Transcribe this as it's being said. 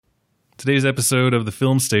Today's episode of the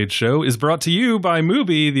Film Stage Show is brought to you by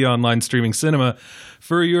Mubi, the online streaming cinema.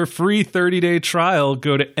 For your free 30-day trial,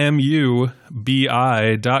 go to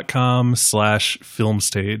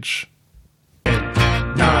mubi.com/filmstage.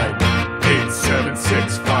 9, 8, 7,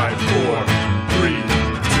 6, 5, 4, 3,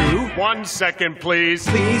 2. 1 second, please.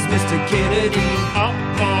 Please, Mr. Kennedy.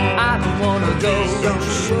 I don't want to go. Don't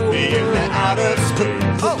shoot me in the outer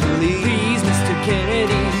space. Oh, please, Mr.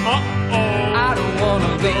 Kennedy. I don't want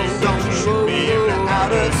to go. Don't shoot me in the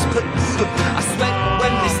outer space. I sweat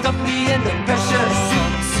when they stuff me in the pressure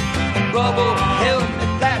suits and rubble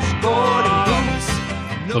helmet, dashboard, and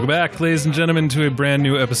boots. Welcome back, ladies and gentlemen, to a brand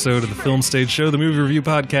new episode of the Film Stage Show, the movie review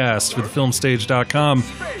podcast for thefilmstage.com.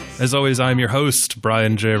 As always, I'm your host,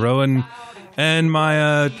 Brian J. Rowan, and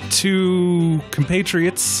my two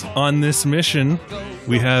compatriots on this mission.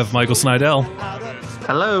 We have Michael Snydell.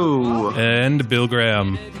 Hello. And Bill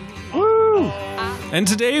Graham. Woo! And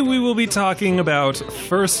today we will be talking about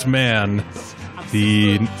First Man,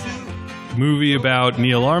 the movie about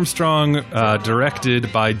Neil Armstrong, directed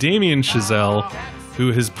by Damien Chazelle,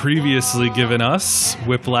 who has previously given us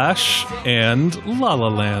Whiplash and La La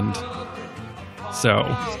Land. So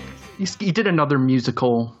he did another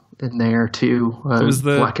musical in there too. It was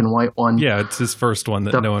the black and white one. Yeah, it's his first one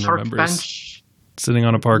that no one remembers. Bench. Sitting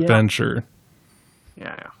on a park bench, or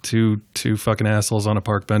yeah, two fucking assholes on a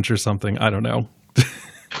park bench or something. I don't know.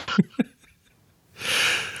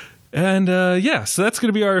 And so that's going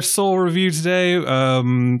to be our sole review today.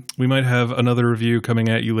 We might have another review coming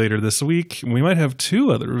at you later this week. We might have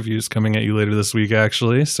two other reviews coming at you later this week,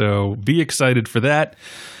 actually. So be excited for that.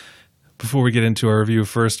 Before we get into our review of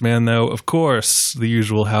First Man, though, of course, the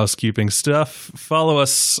usual housekeeping stuff. Follow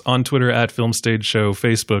us on Twitter at Film Stage Show,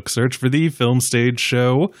 Facebook, search for The Film Stage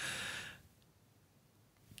Show.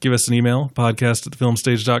 Give us an email,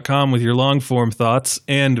 podcast@thefilmstage.com, with your long-form thoughts.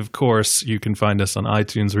 And, of course, you can find us on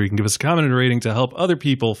iTunes, where you can give us a comment and a rating to help other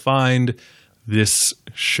people find this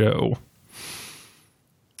show.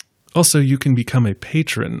 Also, you can become a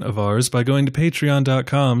patron of ours by going to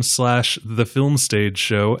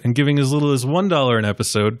patreon.com/thefilmstageshow and giving as little as $1 an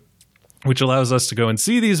episode, which allows us to go and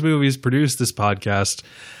see these movies, produce this podcast,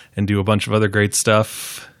 and do a bunch of other great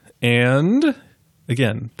stuff. And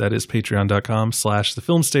again, that is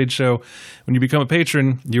patreon.com/thefilmstageshow. When you become a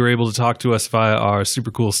patron, you're able to talk to us via our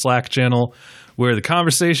super cool Slack channel, where the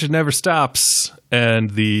conversation never stops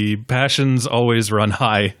and the passions always run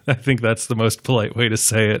high. I think that's the most polite way to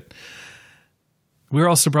say it. We're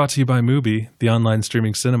also brought to you by Mubi, the online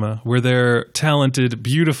streaming cinema, where their talented,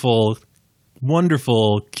 beautiful,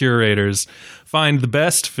 wonderful curators find the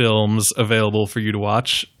best films available for you to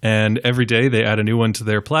watch, and every day they add a new one to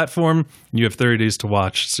their platform, and you have 30 days to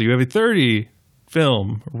watch. So you have a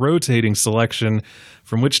 30-film rotating selection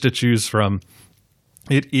from which to choose from.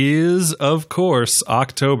 It is, of course,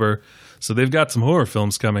 October, so they've got some horror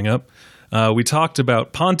films coming up. We talked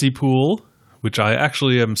about Pontypool, which I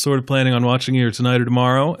actually am sort of planning on watching either tonight or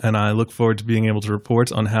tomorrow, and I look forward to being able to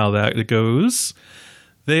report on how that goes.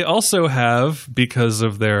 They also have, because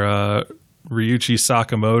of their Ryuichi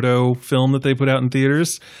Sakamoto film that they put out in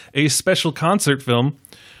theaters, a special concert film,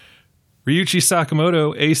 Ryuichi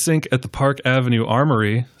Sakamoto Async at the Park Avenue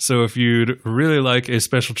Armory. So if you'd really like a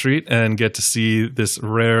special treat and get to see this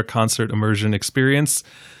rare concert immersion experience,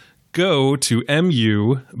 go to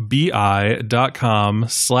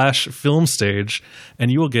mubi.com/filmstage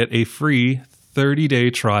and you will get a free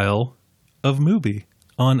 30-day trial of Mubi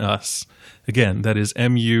on us. Again, that is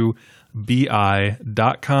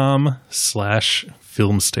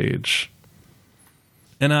mubi.com/filmstage.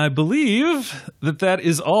 And I believe that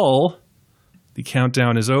is all. The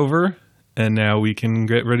countdown is over, and now we can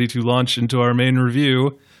get ready to launch into our main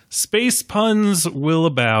review. Space puns will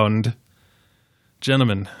abound.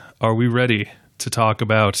 Gentlemen, are we ready to talk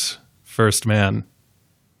about First Man?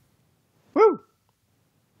 Woo!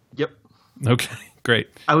 Yep. Okay, great.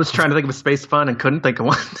 I was trying to think of a space fun and couldn't think of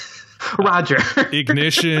one. Roger.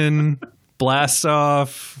 Ignition, blast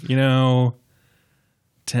off,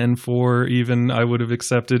 10-4 even, I would have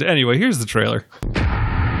accepted. Anyway, here's the trailer.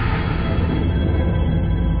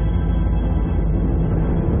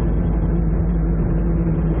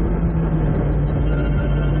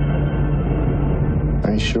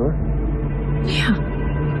 Are you sure? Yeah.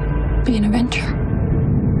 Be an adventure.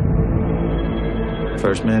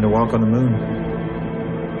 First man to walk on the moon.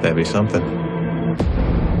 That'd be something.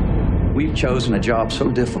 We've chosen a job so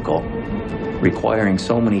difficult, requiring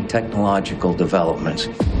so many technological developments.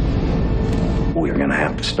 We're going to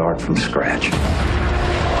have to start from scratch.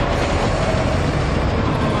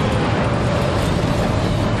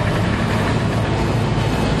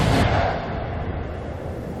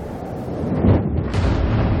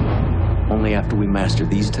 only after we master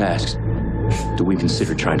these tasks do we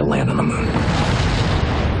consider trying to land on the moon.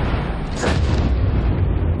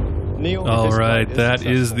 All right, that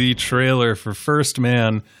is the trailer for First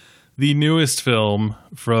Man, the newest film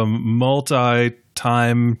from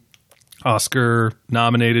multi-time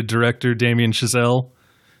Oscar-nominated director Damien Chazelle.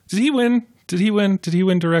 Did he win? Did he win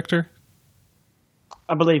director?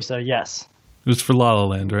 I believe so, yes. It was for La La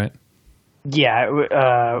Land, right? Yeah,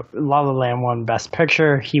 La La Land won Best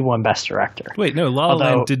Picture. He won Best Director. Wait, no, La La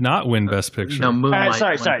Land did not win Best Picture. No, Moonlight.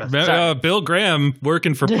 Sorry. Bill Graham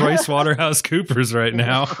working for PricewaterhouseCoopers right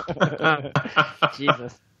now.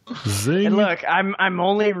 Jesus. Zing. And look, I'm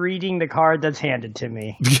only reading the card that's handed to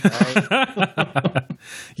me. Right?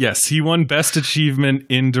 Yes, he won Best Achievement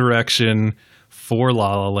in Direction for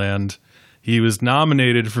La La Land. He was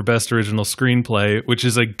nominated for Best Original Screenplay, which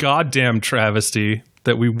is a goddamn travesty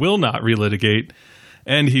that we will not relitigate.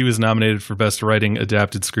 And he was nominated for Best Writing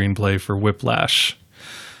Adapted Screenplay for Whiplash.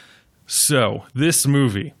 So, this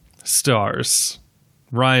movie stars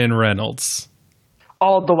Ryan Reynolds.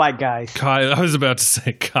 All the white guys. I was about to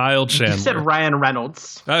say Kyle Chandler. You said Ryan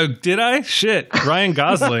Reynolds. Oh, did I? Shit. Ryan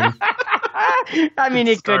Gosling. I mean,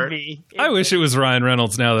 it could be. I wish it was Ryan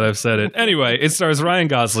Reynolds now that I've said it. Anyway, it stars Ryan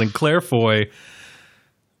Gosling, Claire Foy,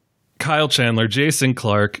 Kyle Chandler, Jason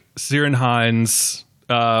Clarke, Ciarán Hinds.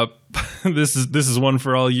 This is one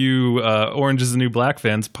for all you Orange is the New Black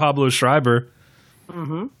fans. Pablo Schreiber.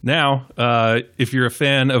 Mm-hmm. Now, if you're a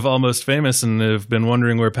fan of Almost Famous and have been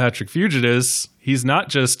wondering where Patrick Fugit is, he's not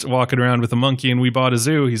just walking around with a monkey and We Bought a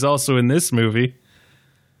Zoo. He's also in this movie.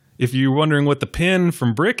 If you're wondering what the Pin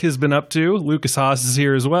from Brick has been up to, Lucas Haas is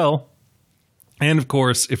here as well. And, of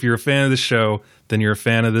course, if you're a fan of the show, then you're a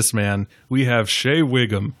fan of this man. We have Shea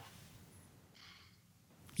Whigham.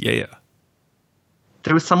 Yeah.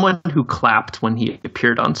 There was someone who clapped when he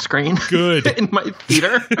appeared on screen. Good. In my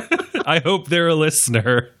theater. I hope they're a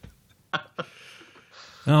listener.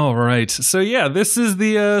 All right. So, yeah, this is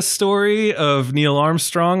the story of Neil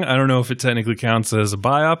Armstrong. I don't know if it technically counts as a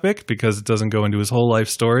biopic because it doesn't go into his whole life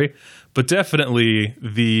story, but definitely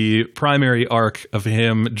the primary arc of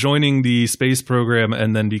him joining the space program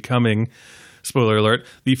and then becoming, spoiler alert,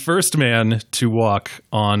 the first man to walk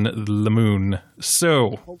on the moon.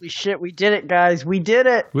 So, holy shit, we did it, guys. We did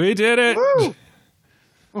it. We did it.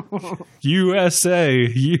 Woo! USA.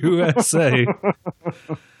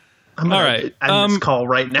 I'm all right. End this call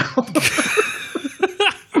right now.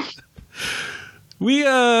 We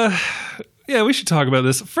should talk about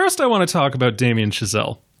this. First, I want to talk about Damien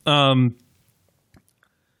Chazelle. I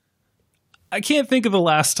can't think of the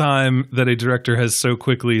last time that a director has so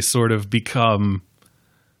quickly sort of become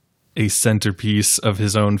a centerpiece of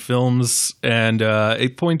his own films and a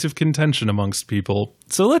point of contention amongst people.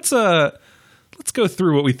 So let's go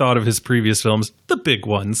through what we thought of his previous films, the big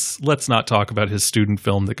ones. Let's not talk about his student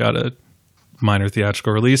film that got a minor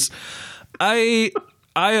theatrical release. I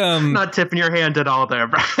not tipping your hand at all there,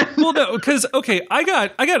 Brian. Well, no, because I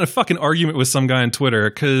got in a fucking argument with some guy on Twitter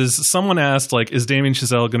because someone asked, like, is Damien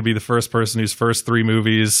Chazelle going to be the first person whose first 3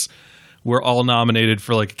 movies were all nominated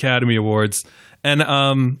for like Academy Awards, and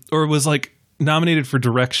or was like nominated for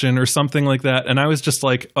direction or something like that? And I was just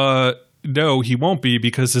like, no, he won't be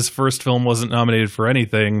because his first film wasn't nominated for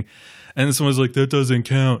anything. And someone was like, that doesn't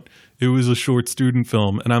count. It was a short student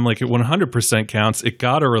film. And I'm like, it 100% counts. It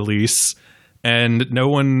got a release. And no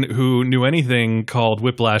one who knew anything called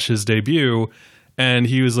Whiplash his debut. And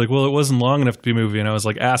he was like, well, it wasn't long enough to be a movie. And I was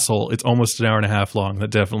like, asshole, it's almost an hour and a half long.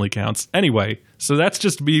 That definitely counts. Anyway, so that's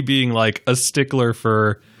just me being like a stickler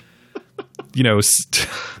for,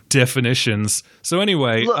 definitions. So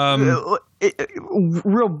anyway.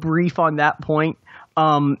 Real brief on that point.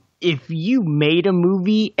 If you made a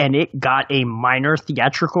movie and it got a minor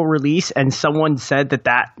theatrical release and someone said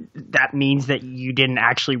that means that you didn't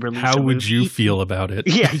actually release how a movie, would you feel about it?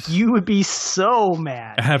 Yeah, you would be so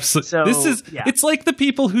mad. Absolutely. So, it's like the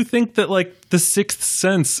people who think that like The Sixth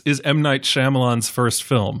Sense is M. Night Shyamalan's first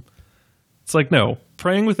film. It's like, no,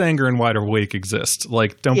 Praying with Anger and Wide Awake exist.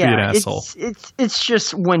 Like, don't be an asshole. It's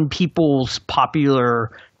just when people's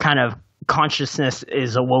popular kind of consciousness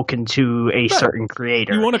is awoken to a certain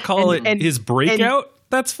creator. You want to call it his breakout?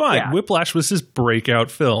 That's fine. Yeah. Whiplash was his breakout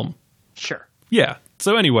film. Sure. Yeah.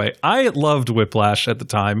 So anyway, I loved Whiplash at the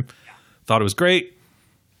time. Thought it was great.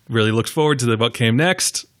 Really looked forward to what came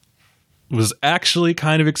next. Was actually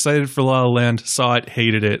kind of excited for La La Land. Saw it,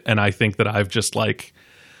 hated it, and I think that I've just like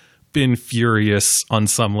been furious on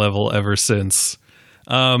some level ever since.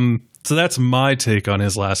 So that's my take on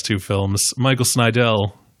his last 2 films. Michael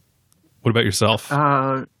Snydell, what about yourself?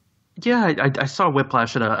 I saw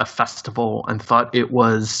Whiplash at a festival and thought it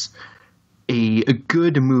was a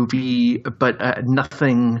good movie, but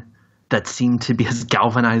nothing that seemed to be as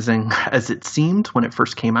galvanizing as it seemed when it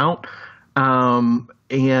first came out. And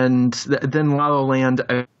then La La Land,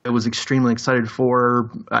 I was extremely excited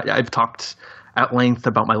for. I've talked at length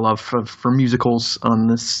about my love for musicals on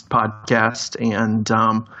this podcast, and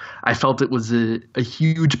I felt it was a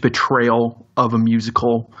huge betrayal of a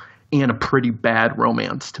musical and a pretty bad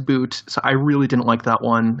romance to boot. So I really didn't like that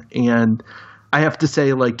one. And I have to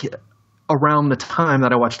say, like, around the time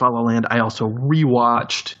that I watched La La Land, I also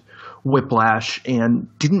rewatched Whiplash and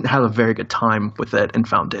didn't have a very good time with it and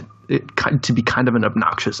found it to be kind of an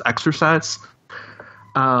obnoxious exercise.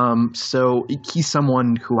 So he's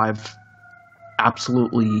someone who I've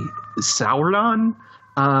absolutely soured on.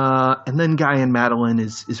 And then Guy and Madeline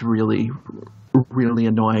is really, really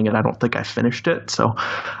annoying, and I don't think I finished it. So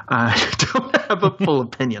I don't have a full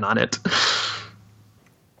opinion on it.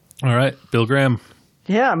 All right, Bill Graham.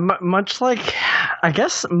 Yeah, much like, I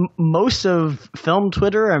guess, most of film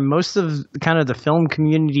Twitter and most of kind of the film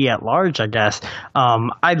community at large, I guess,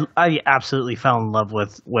 I absolutely fell in love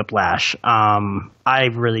with Whiplash. I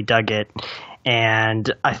really dug it,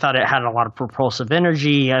 and I thought it had a lot of propulsive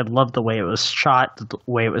energy. I loved the way it was shot, the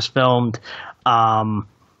way it was filmed,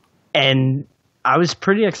 and I was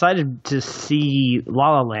pretty excited to see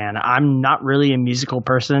La La Land. I'm not really a musical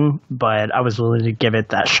person, but I was willing to give it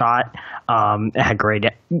that shot. It had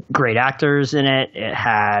great actors in it. It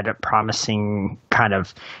had promising kind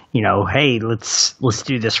of, hey, let's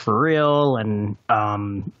do this for real. And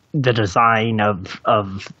the design of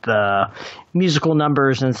the musical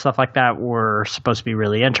numbers and stuff like that were supposed to be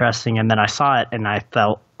really interesting. And then I saw it and I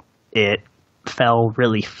felt it fell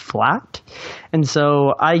really flat, and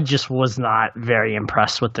so I just was not very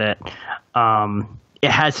impressed with it.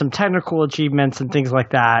 It had some technical achievements and things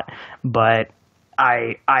like that, but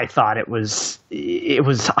I thought it was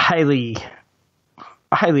highly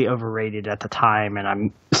overrated at the time, and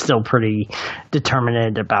I'm still pretty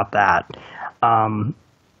determined about that.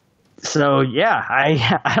 So yeah,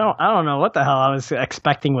 I don't know what the hell I was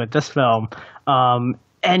expecting with this film.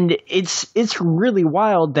 And it's really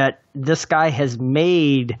wild that this guy has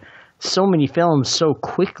made so many films so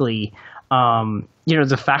quickly.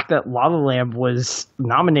 The fact that La La Land was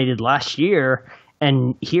nominated last year,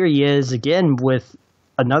 and here he is again with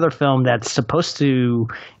another film that's supposed to,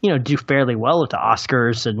 do fairly well at the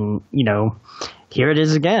Oscars, and, here it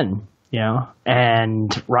is again,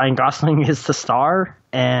 and Ryan Gosling is the star,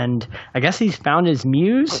 and I guess he's found his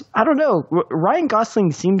muse. I don't know. Ryan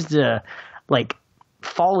Gosling seems to,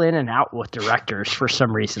 fall in and out with directors for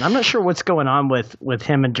some reason. I'm not sure what's going on with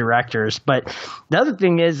him and directors, but the other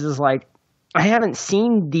thing is I haven't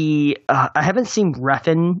seen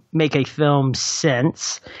Refn make a film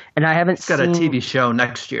since, and I haven't seen... Got a TV show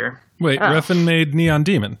next year. Wait, Refn made Neon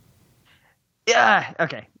Demon. Yeah.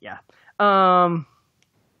 Okay. Yeah.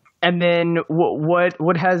 And then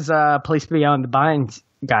what has Place Beyond the Pines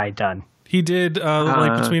guy done? He did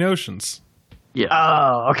Like Between Oceans. Yeah.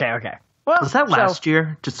 Oh. Okay. Well, was that last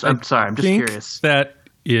year? I'm sorry. I'm just curious. That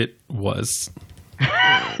it was.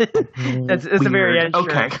 It's a very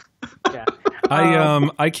okay. Yeah.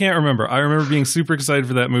 I can't remember. I remember being super excited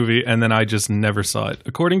for that movie, and then I just never saw it.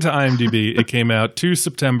 According to IMDb, it came out 2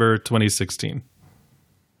 September 2016.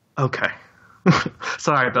 Okay.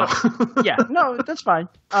 Sorry, Bill. Yeah, no, that's fine.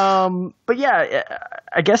 But yeah,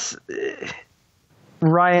 I guess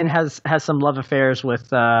Ryan has some love affairs with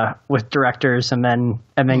directors, and then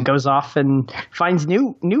goes off and finds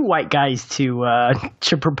new white guys to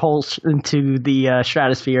propulse into the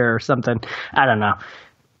stratosphere or something. I don't know.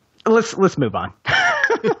 Let's move on.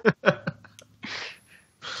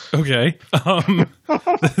 Okay.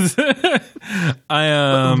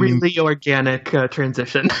 Really organic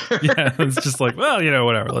transition. Yeah, it's just like, well,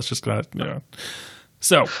 whatever. Let's just go.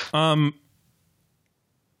 So,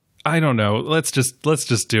 I don't know. Let's just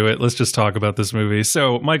do it. Let's just talk about this movie.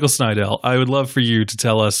 So, Michael Snydell, I would love for you to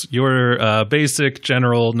tell us your basic,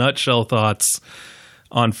 general, nutshell thoughts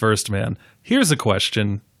on First Man. Here's a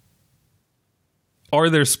question. Are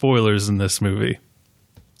there spoilers in this movie?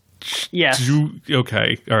 Yes.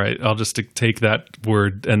 Okay. All right. I'll just take that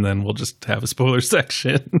word, and then we'll just have a spoiler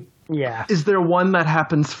section. Yeah. Is there one that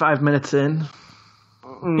happens 5 minutes in?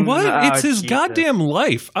 What? It's his goddamn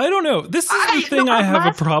life. I don't know. This is the thing I have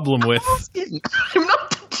a problem with. I'm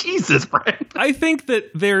not Jesus, Brian. I think that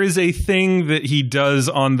there is a thing that he does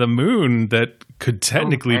on the moon that could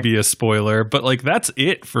technically be a spoiler, but that's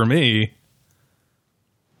it for me.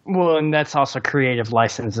 Well, and that's also creative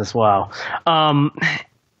license as well. I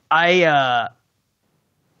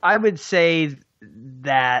would say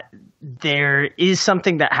that there is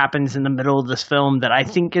something that happens in the middle of this film that I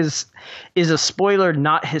think is a spoiler,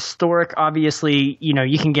 not historic. Obviously,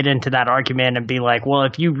 you can get into that argument and be like, well,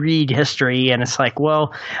 if you read history, and it's like,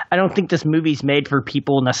 well, I don't think this movie's made for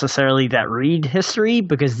people necessarily that read history,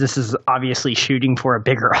 because this is obviously shooting for a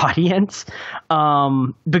bigger audience.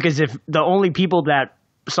 Because if the only people that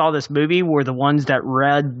saw this movie were the ones that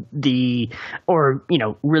read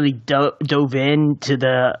really dove into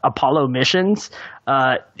the Apollo missions,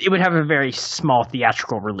 it would have a very small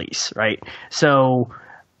theatrical release, right? So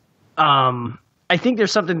I think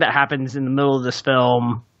there's something that happens in the middle of this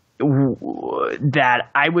film that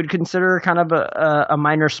I would consider kind of a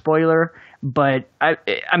minor spoiler, but I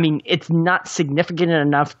mean, it's not significant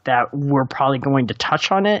enough that we're probably going to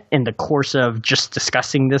touch on it in the course of just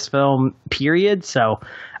discussing this film, period. So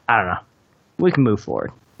I don't know. We can move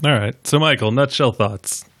forward. All right. So Michael, nutshell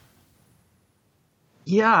thoughts.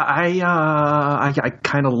 Yeah, I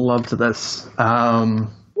kind of loved this.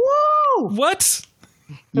 Woo! What?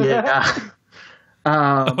 Yeah.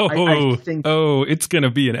 I think. Oh, it's going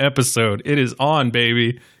to be an episode. It is on,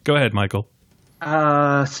 baby. Go ahead, Michael.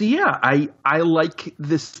 So yeah, I like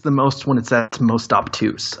this the most when it's at its most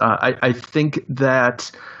obtuse. I think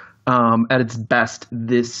that at its best,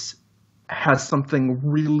 this has something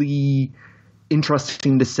really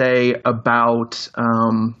interesting to say about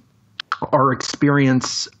our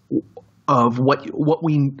experience of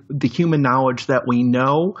the human knowledge that we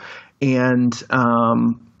know, and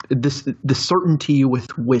the certainty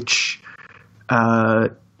with which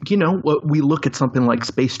we look at something like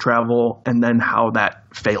space travel and then how that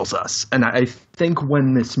fails us. And I think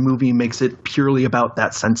when this movie makes it purely about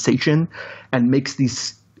that sensation and makes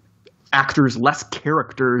these actors less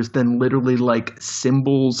characters than literally like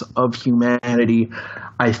symbols of humanity,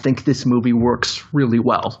 I think this movie works really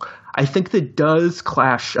well. I think that does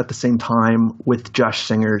clash at the same time with Josh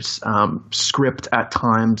Singer's script at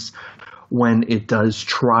times when it does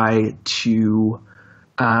try to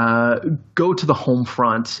go to the home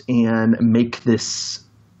front and make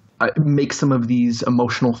some of these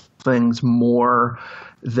emotional things more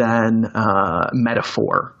than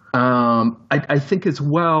metaphor. I think as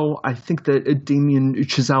well, I think that Damien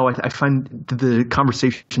Chazelle, I find the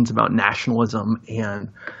conversations about nationalism and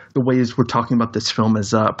the ways we're talking about this film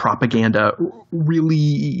as propaganda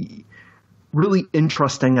really, really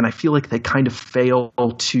interesting. And I feel like they kind of fail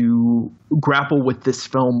to grapple with this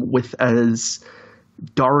film with as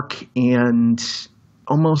dark and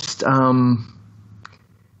almost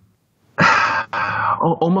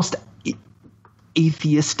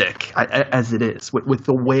atheistic as it is, with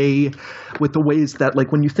the ways that,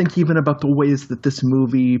 like, when you think even about the ways that this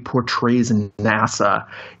movie portrays NASA,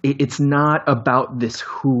 it's not about this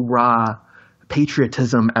hoorah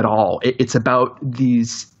patriotism at all. It's about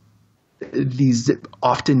these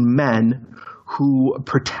often men who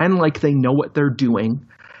pretend like they know what they're doing,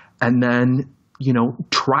 and then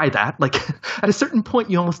try that. Like, at a certain point,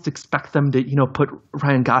 you almost expect them to, put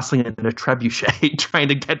Ryan Gosling in a trebuchet trying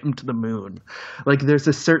to get him to the moon. Like, there's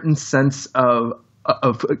a certain sense of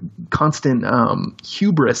constant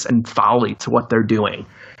hubris and folly to what they're doing.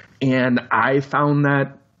 And I found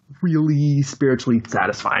that really spiritually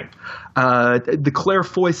satisfying. The Claire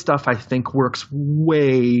Foy stuff, I think, works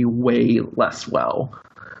way, way less well.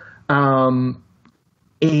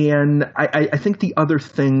 And I think the other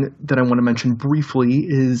thing that I want to mention briefly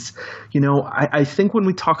is, I think when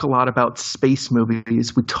we talk a lot about space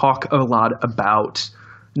movies, we talk a lot about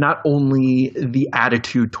not only the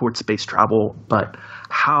attitude towards space travel, but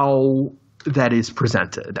how that is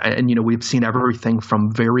presented. And, we've seen everything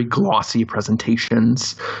from very glossy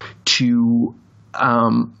presentations to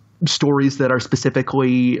stories that are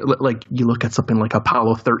specifically, like, you look at something like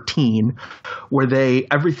Apollo 13, where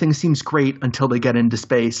everything seems great until they get into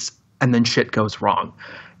space and then shit goes wrong.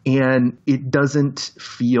 And it doesn't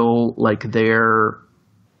feel like there's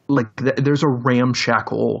a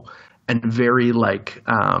ramshackle and very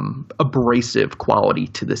abrasive quality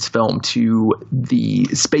to this film, to the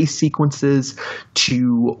space sequences,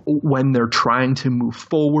 to when they're trying to move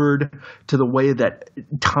forward, to the way that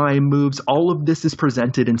time moves. All of this is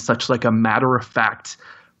presented in such like a matter-of-fact,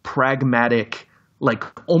 pragmatic, like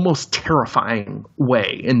almost terrifying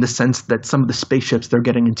way, in the sense that some of the spaceships they're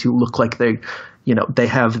getting into look like they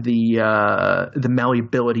have the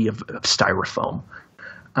malleability of styrofoam.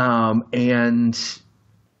 And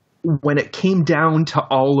when it came down to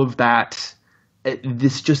all of that,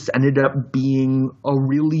 this just ended up being a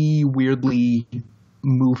really weirdly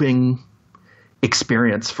moving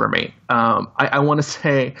experience for me. I want to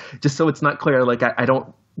say, just so it's not clear, like, I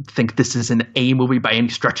don't think this is an A movie by any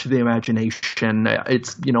stretch of the imagination.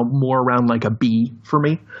 It's, more around like a B for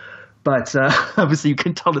me. But obviously you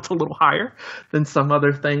can tell it's a little higher than some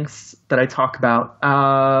other things that I talk about.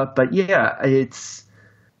 But yeah,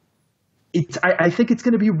 I think it's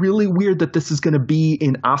going to be really weird that this is going to be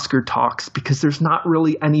in Oscar talks, because there's not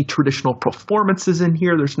really any traditional performances in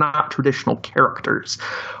here. There's not traditional characters.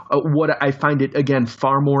 What I find it, again,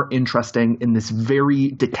 far more interesting in this very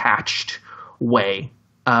detached way.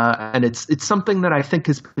 And it's something that I think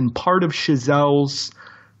has been part of Chazelle's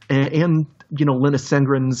and Linus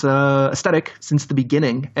Sandgren's aesthetic since the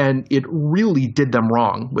beginning, and it really did them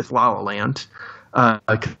wrong with La La Land.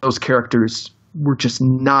 Those characters were just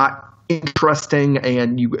not interesting,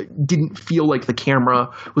 and you didn't feel like the camera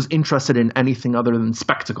was interested in anything other than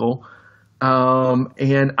spectacle.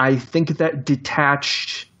 And I think that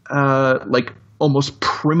detached, almost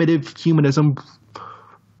primitive humanism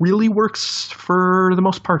really works for the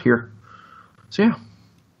most part here. So yeah.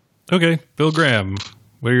 Okay, Bill Graham,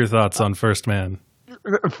 what are your thoughts on First Man?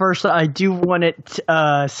 First, I do want it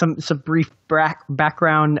some brief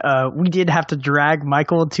background. We did have to drag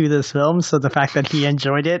Michael to this film, so the fact that he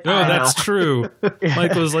enjoyed it. Oh, that's true.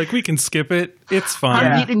 Michael was like, "We can skip it. It's fine."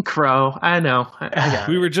 I'm eating crow. I know.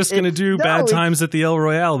 We were just going to do Bad Times at the El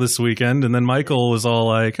Royale this weekend, and then Michael was all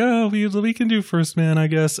like, "Oh, we can do First Man, I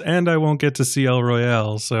guess, and I won't get to see El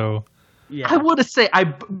Royale." So. Yeah. I want to say I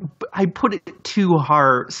put it to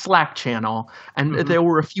our Slack channel, and there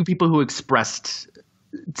were a few people who expressed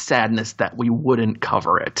sadness that we wouldn't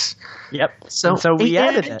cover it. Yep. So we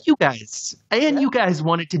added it. You guys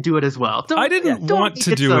wanted to do it as well. I didn't want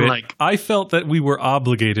to do it. I felt that we were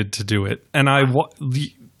obligated to do it, and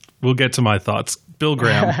we'll get to my thoughts. Bill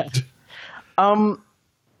Graham.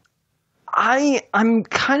 I'm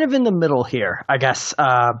kind of in the middle here, I guess,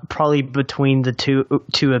 probably between the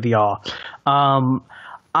two of y'all.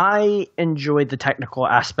 I enjoyed the technical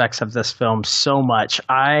aspects of this film so much.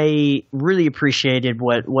 I really appreciated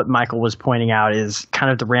what Michael was pointing out is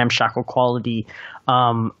kind of the ramshackle quality.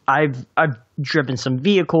 I've driven some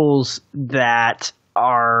vehicles that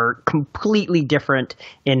are completely different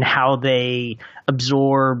in how they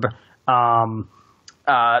absorb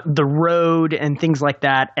the road and things like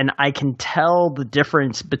that, and I can tell the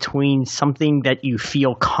difference between something that you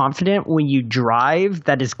feel confident when you drive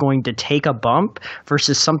that is going to take a bump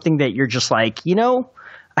versus something that you're just like,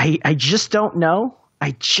 I just don't know.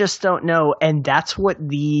 And that's what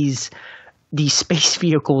these space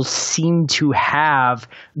vehicles seem to have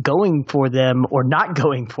going for them or not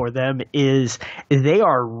going for them is they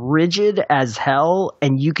are rigid as hell,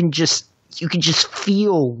 and you can just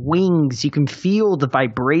feel wings. You can feel the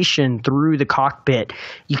vibration through the cockpit.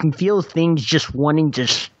 You can feel things just wanting to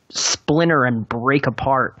splinter and break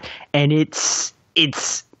apart. And it's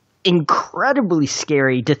incredibly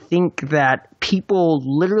scary to think that people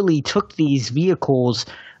literally took these vehicles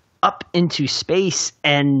up into space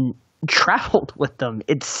and traveled with them.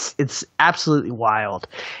 It's absolutely wild.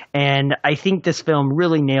 And I think this film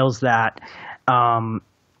really nails that.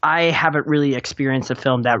 I haven't really experienced a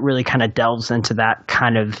film that really kind of delves into that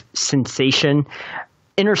kind of sensation.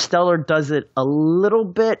 Interstellar does it a little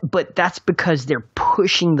bit, but that's because they're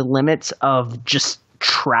pushing the limits of just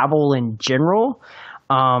travel in general.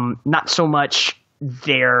 Not so much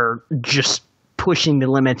they're just pushing the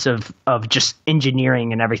limits of just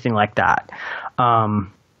engineering and everything like that. I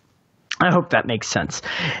hope that makes sense.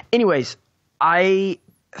 Anyways, I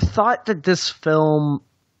thought that this film...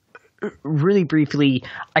 Really briefly,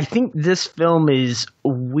 I think this film is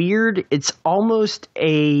weird. It's almost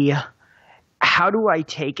how do I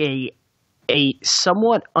take a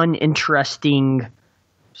somewhat uninteresting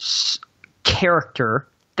character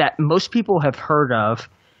that most people have heard of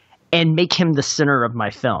and make him the center of my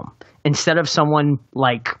film instead of someone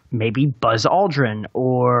like maybe Buzz Aldrin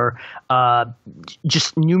or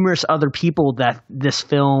just numerous other people that this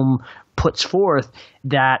film puts forth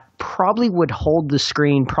that probably would hold the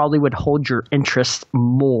screen, probably would hold your interest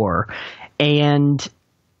more. And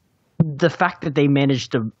the fact that they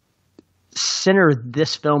managed to center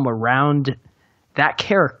this film around that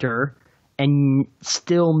character and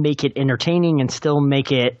still make it entertaining and still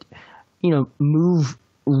make it, move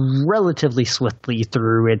relatively swiftly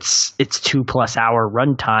through its 2+ hour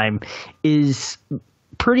runtime is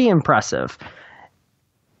pretty impressive.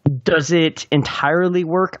 Does it entirely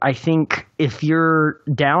work? I think if you're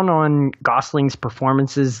down on Gosling's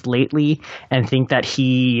performances lately and think that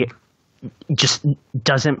he just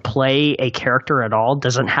doesn't play a character at all,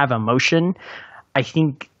 doesn't have emotion, I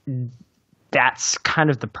think that's kind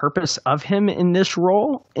of the purpose of him in this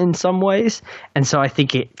role in some ways. And so I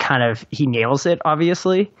think he nails it,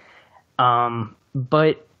 obviously.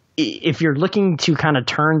 But if you're looking to kind of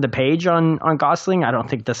turn the page on Gosling, I don't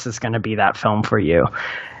think this is going to be that film for you.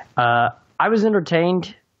 I was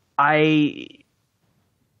entertained. I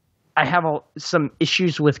have some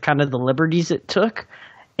issues with kind of the liberties it took,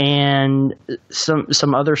 and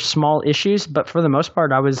some other small issues, but for the most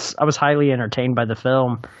part, I was highly entertained by the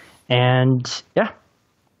film, and yeah.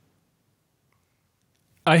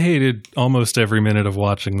 I hated almost every minute of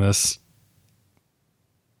watching this,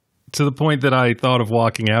 to the point that I thought of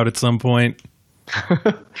walking out at some point.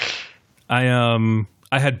 I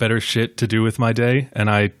had better shit to do with my day, and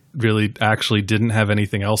I really actually didn't have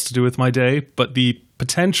anything else to do with my day, but the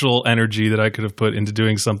potential energy that I could have put into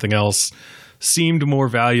doing something else seemed more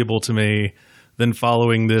valuable to me than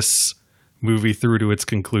following this movie through to its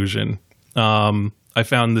conclusion. I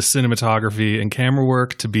found the cinematography and camera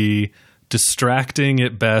work to be distracting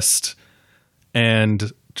at best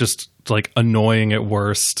and just like annoying at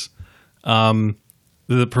worst.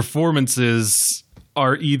 The performances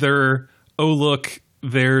are either, oh look,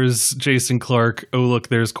 there's Jason Clarke, oh look,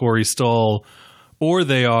 there's Corey Stoll, or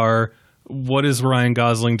they are, what is Ryan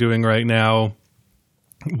Gosling doing right now?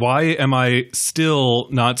 Why am I still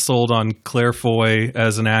not sold on Claire Foy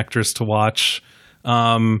as an actress to watch?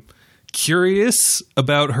 Curious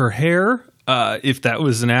about her hair, if that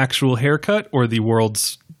was an actual haircut or the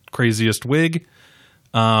world's craziest wig.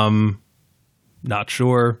 Not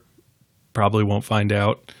sure. Probably won't find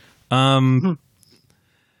out. And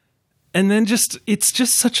then it's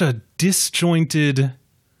just such a disjointed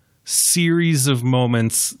series of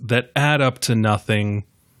moments that add up to nothing.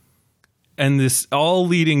 And this all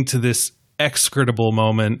leading to this execrable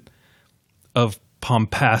moment of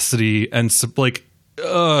pomposity and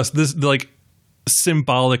this like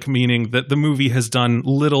symbolic meaning that the movie has done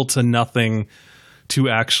little to nothing to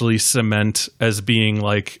actually cement as being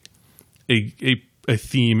like a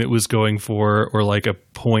theme it was going for, or like a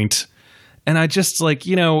point. And I just like,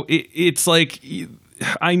 it's like,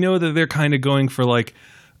 I know that they're kind of going for like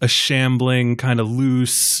a shambling kind of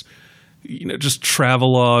loose, just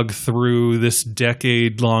travelogue through this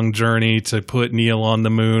decade-long journey to put Neil on the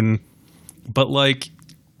moon. But like,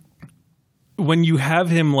 when you have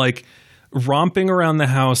him like romping around the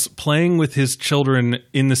house, playing with his children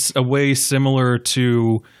in a way similar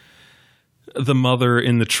to the mother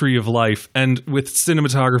in The Tree of Life, and with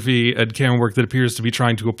cinematography and camera work that appears to be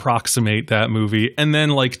trying to approximate that movie. And then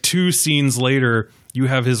like 2 scenes later, you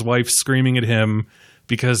have his wife screaming at him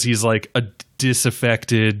because he's like a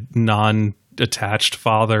disaffected, non-attached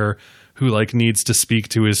father who like needs to speak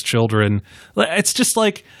to his children. It's just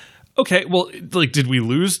like, okay, well, like, did we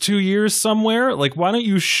lose 2 years somewhere? Like, why don't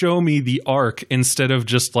you show me the arc instead of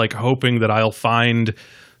just like hoping that I'll find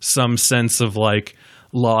some sense of like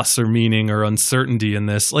loss or meaning or uncertainty in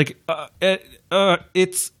this? Like,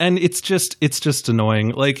 it's just annoying.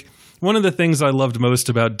 Like, one of the things I loved most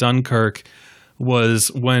about Dunkirk was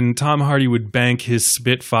when Tom Hardy would bank his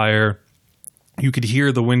Spitfire, you could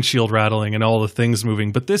hear the windshield rattling and all the things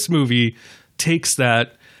moving. But this movie takes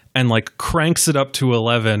that and like cranks it up to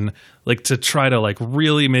 11, like to try to like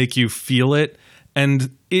really make you feel it.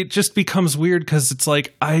 And it just becomes weird because it's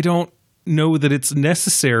like, I don't know that it's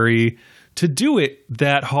necessary to do it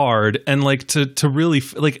that hard, and like to really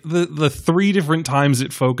like the 3 different times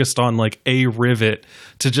it focused on like a rivet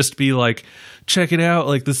to just be like, check it out,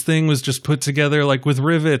 like this thing was just put together like with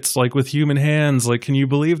rivets, like with human hands, like, can you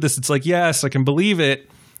believe this? It's like, yes, I can believe it.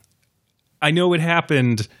 I know it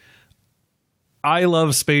happened. I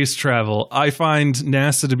love space travel. I find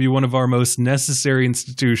NASA to be one of our most necessary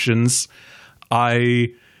institutions.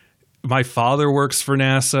 My father works for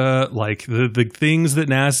NASA. Like the things that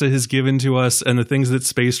NASA has given to us and the things that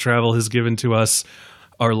space travel has given to us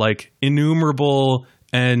are like innumerable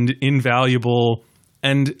and invaluable.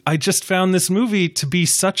 And I just found this movie to be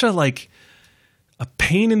such a like a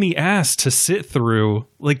pain in the ass to sit through,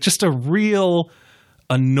 like just a real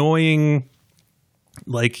annoying,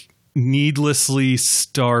 like needlessly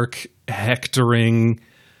stark, hectoring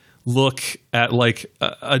look at like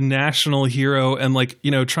a national hero, and like,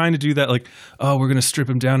 trying to do that, like, oh, we're gonna strip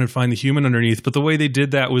him down and find the human underneath. But the way they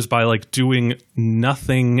did that was by like doing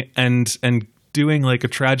nothing and doing like a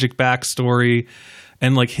tragic backstory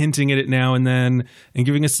and like hinting at it now and then and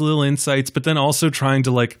giving us little insights, but then also trying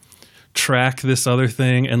to like track this other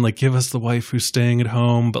thing and like give us the wife who's staying at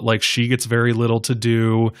home, but like she gets very little to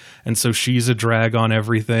do, and so she's a drag on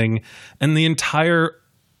everything. And the entire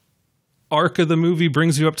arc of the movie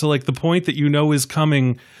brings you up to like the point that is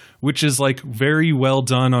coming, which is like very well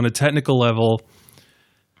done on a technical level.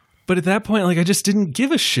 But at that point, like, I just didn't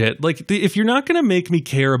give a shit. Like, if you're not going to make me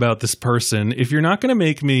care about this person, if you're not going to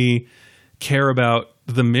make me care about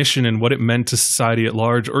the mission and what it meant to society at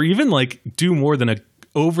large, or even like do more than a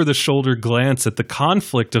over-the-shoulder glance at the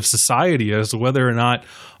conflict of society as to whether or not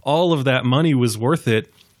all of that money was worth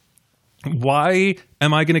it, why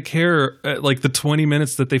am I going to care like the 20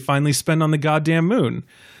 minutes that they finally spend on the goddamn moon?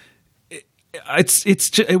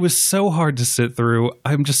 It was so hard to sit through.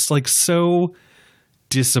 I'm just like so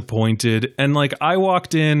disappointed. And like I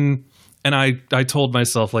walked in and I told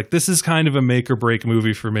myself like this is kind of a make or break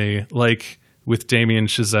movie for me, like with Damien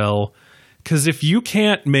Chazelle, because if you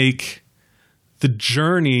can't make the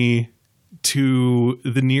journey to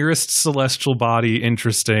the nearest celestial body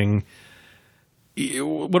interesting,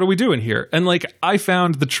 what are we doing here? And like I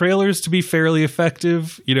found the trailers to be fairly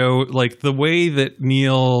effective, you know, like the way that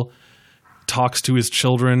Neil talks to his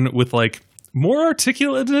children with like more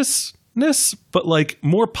articulateness, but like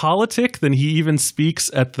more politic than he even speaks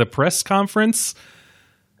at the press conference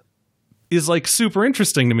is like super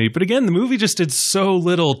interesting to me. But again, the movie just did so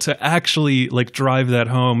little to actually like drive that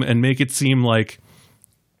home and make it seem like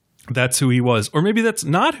that's who he was. Or maybe that's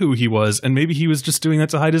not who he was, and maybe he was just doing that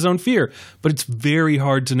to hide his own fear. But it's very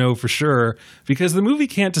hard to know for sure because the movie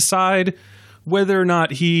can't decide whether or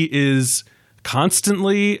not he is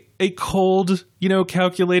constantly a cold, you know,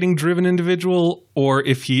 calculating, driven individual, or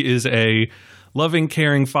if he is a loving,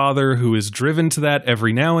 caring father who is driven to that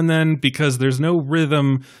every now and then, because there's no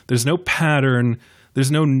rhythm, there's no pattern,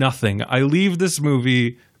 there's no nothing. I leave this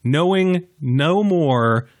movie knowing no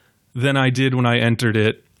more than I did when I entered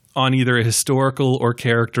it on either a historical or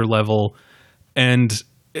character level, and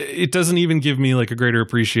it doesn't even give me like a greater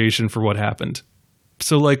appreciation for what happened.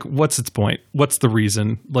 So like, what's its point? What's the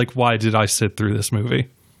reason? Like, why did I sit through this movie?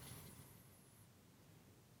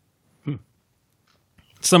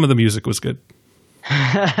 Some of the music was good.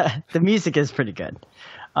 The music is pretty good.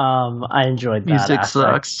 I enjoyed that. Music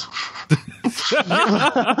aspect. sucks.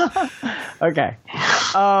 Okay.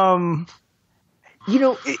 You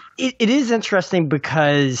know, it is interesting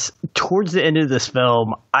because towards the end of this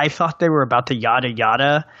film, I thought they were about to yada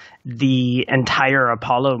yada the entire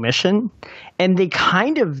Apollo mission, and they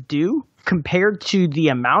kind of do compared to the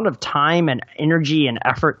amount of time and energy and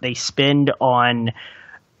effort they spend on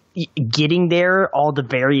getting there, all the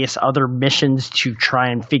various other missions to try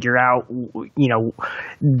and figure out, you know,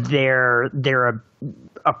 their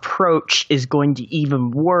approach is going to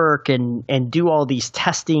even work and do all these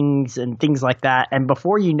testings and things like that. And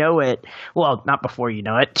before you know it, well, not before you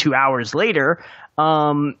know it, 2 hours later,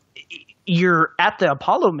 you're at the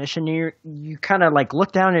Apollo mission. You kind of like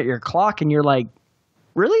look down at your clock and you're like,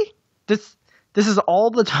 really? This is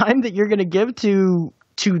all the time that you're going to give to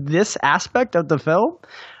this aspect of the film?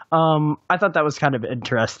 I thought that was kind of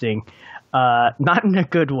interesting, not in a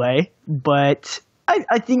good way, but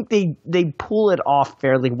I think they pull it off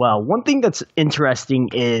fairly well. One thing that's interesting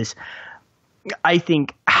is I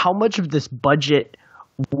think how much of this budget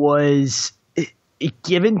was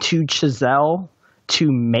given to Chazelle to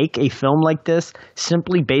make a film like this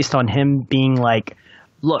simply based on him being like,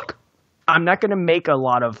 look, I'm not going to make a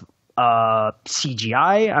lot of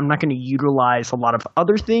CGI. I'm not going to utilize a lot of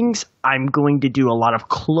other things. I'm going to do a lot of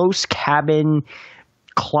close cabin,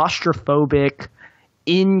 claustrophobic,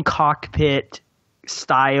 in cockpit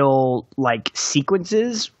style like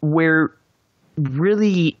sequences where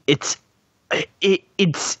really it's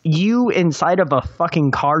you inside of a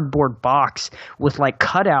fucking cardboard box with like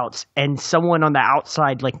cutouts and someone on the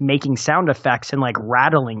outside like making sound effects and like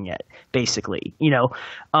rattling it, basically. You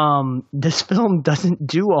know, this film doesn't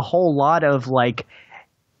do a whole lot of like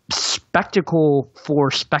spectacle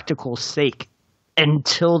for spectacle's sake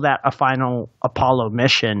until a final Apollo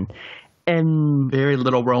mission, and very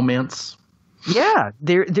little romance. Yeah,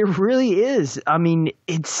 there really is. I mean,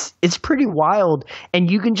 it's pretty wild,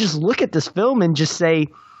 and you can just look at this film and just say,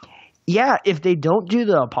 yeah, if they don't do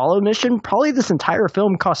the Apollo mission, probably this entire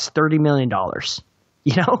film costs $30 million.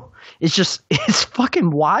 You know, it's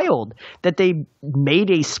fucking wild that they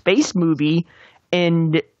made a space movie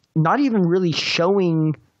and not even really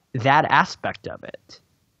showing that aspect of it.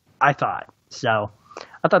 I thought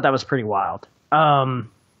that was pretty wild.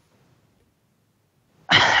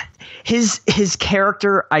 His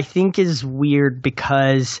character, I think, is weird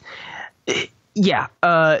because,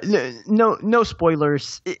 no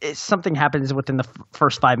spoilers. Something happens within the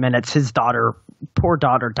first 5 minutes. His poor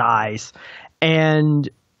daughter dies. And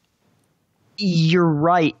you're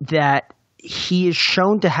right that he is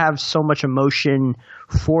shown to have so much emotion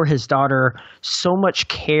for his daughter, so much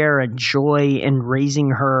care and joy in raising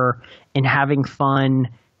her and having fun.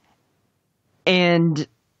 And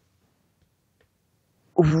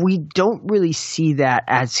we don't really see that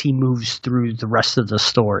as he moves through the rest of the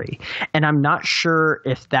story. And I'm not sure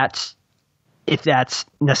if that's if that's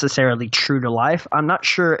necessarily true to life. I'm not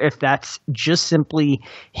sure if that's just simply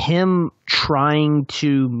him trying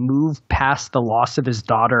to move past the loss of his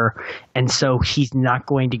daughter, and so he's not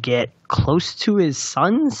going to get close to his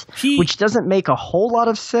sons, which doesn't make a whole lot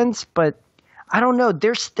of sense, but I don't know.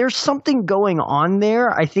 There's something going on there,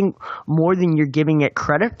 I think, more than you're giving it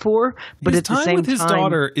credit for. But at the same time, with his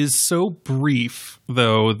daughter is so brief,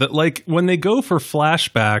 though, that like when they go for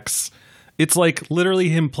flashbacks, it's like literally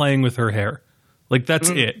him playing with her hair. Like that's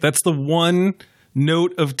it. That's the one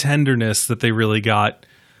note of tenderness that they really got,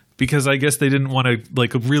 because I guess they didn't want to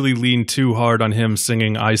like really lean too hard on him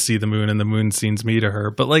singing "I See the Moon and the Moon Sees Me" to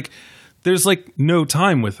her. But like, there's like no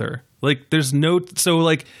time with her. Like there's no, so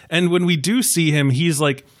like, and when we do see him, he's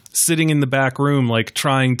like sitting in the back room, like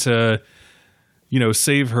trying to, you know,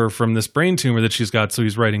 save her from this brain tumor that she's got. So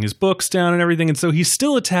he's writing his books down and everything. And so he's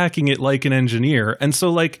still attacking it like an engineer. And so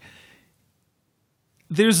like,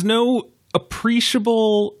 there's no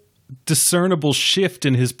appreciable, discernible shift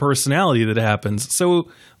in his personality that happens. So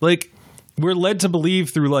like, we're led to believe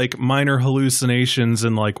through like minor hallucinations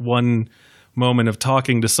and like one moment of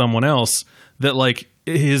talking to someone else that like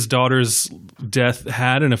his daughter's death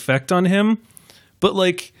had an effect on him, but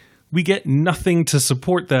like we get nothing to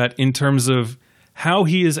support that in terms of how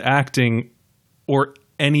he is acting or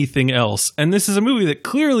anything else. And this is a movie that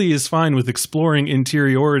clearly is fine with exploring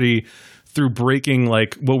interiority through breaking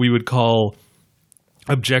like what we would call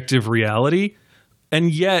objective reality,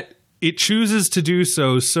 and yet it chooses to do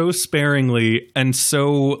so sparingly and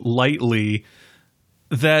so lightly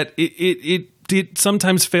that it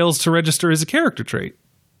sometimes fails to register as a character trait.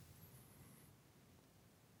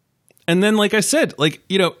 And then, like I said, like,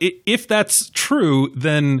 you know, if that's true,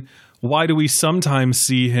 then why do we sometimes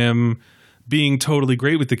see him being totally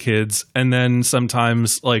great with the kids and then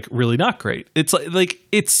sometimes like really not great? It's like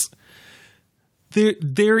it's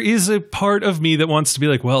there is a part of me that wants to be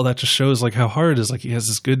like, well, that just shows like how hard it is. Like he has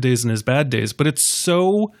his good days and his bad days, but it's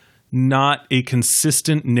so not a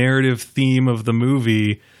consistent narrative theme of the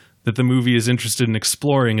movie that the movie is interested in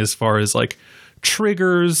exploring as far as like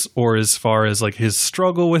triggers or as far as like his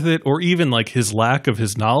struggle with it, or even like his lack of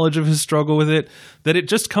his knowledge of his struggle with it, that it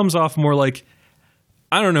just comes off more like,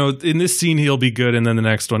 I don't know, in this scene he'll be good and then the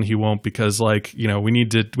next one he won't, because like, you know, we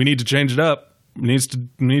need to change it up. We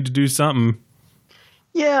need to do something.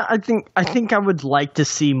 Yeah, I think I would like to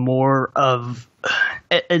see more of,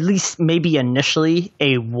 at least maybe initially,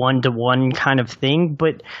 a one-to-one kind of thing.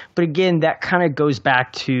 But again, that kind of goes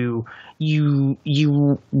back to you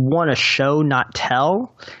want to show, not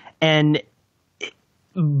tell,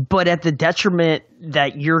 but at the detriment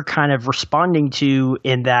that you're kind of responding to,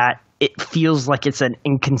 in that it feels like it's an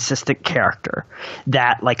inconsistent character,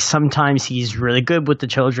 that like sometimes he's really good with the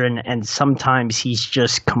children and sometimes he's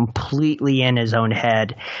just completely in his own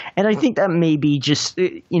head. And I think that may be just,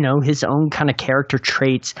 you know, his own kind of character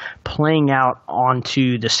traits playing out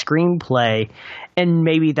onto the screenplay. And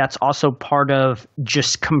maybe that's also part of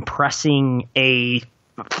just compressing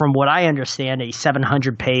from what I understand, a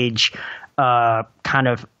 700-page kind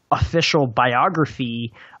of official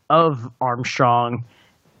biography of Armstrong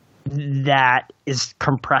that is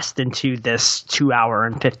compressed into this 2 hour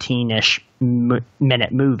and 15-ish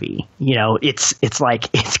minute movie. You know, it's like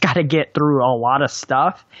it's got to get through a lot of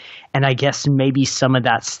stuff, and I guess maybe some of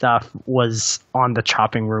that stuff was on the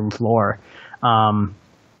chopping room floor.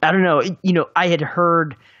 I don't know. You know, I had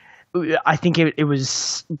heard, I think it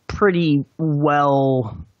was pretty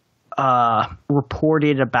well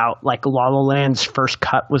reported about like La La Land's first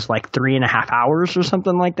cut was like 3.5 hours or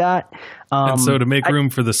something like that. And so to make room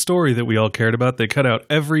for the story that we all cared about, they cut out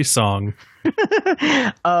every song.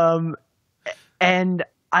 And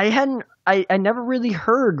I never really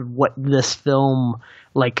heard what this film,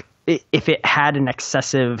 like if it had an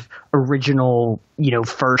excessive original, you know,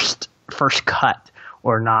 first cut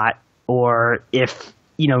or not, or if,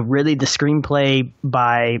 you know, really the screenplay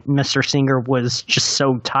by Mr. Singer was just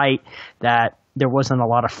so tight that there wasn't a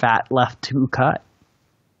lot of fat left to cut.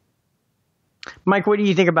 Mike, what do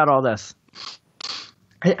you think about all this?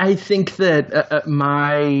 I think that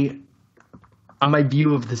my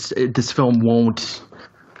view of this film won't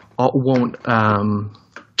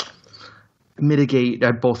mitigate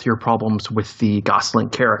both your problems with the Gosling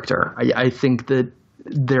character. I think that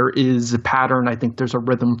there is a pattern. I think there's a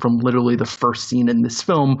rhythm from literally the first scene in this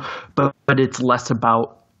film, but it's less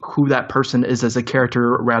about who that person is as a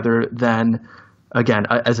character rather than, again,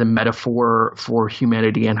 as a metaphor for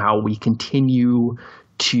humanity and how we continue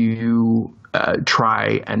to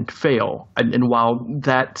try and fail. And while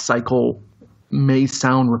that cycle may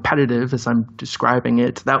sound repetitive as I'm describing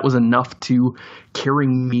it, that was enough to carry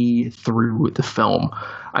me through the film.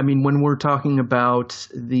 I mean, when we're talking about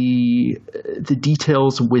the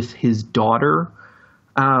details with his daughter,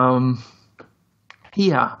 I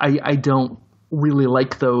don't really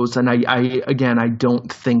like those, and I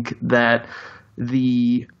don't think that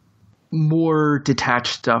the more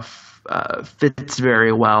detached stuff fits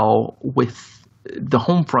very well with the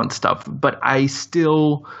Homefront stuff. But I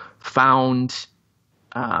still found,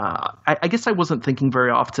 I guess I wasn't thinking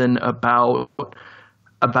very often about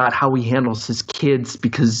how he handles his kids,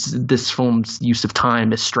 because this film's use of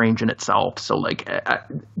time is strange in itself. So like,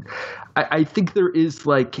 I think there is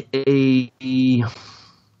like a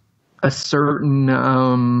certain.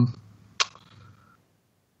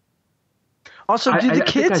 Also, do the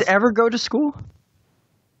kids ever go to school?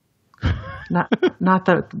 Not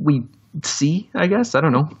that we see, I guess. I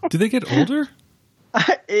don't know. Do they get older?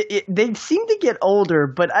 They seem to get older,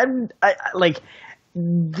 but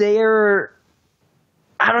they're.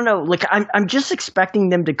 I don't know. Like I'm just expecting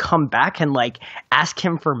them to come back and like ask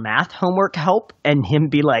him for math homework help, and him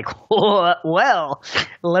be like, "Well,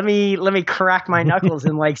 let me crack my knuckles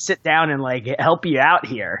and like sit down and like help you out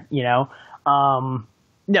here," you know.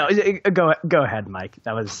 No, go ahead, Mike.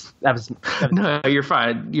 That was No, you're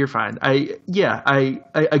fine. You're fine. I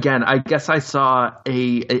guess I saw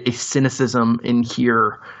a cynicism in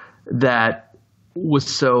here that was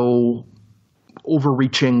so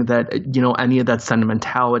overreaching that, you know, any of that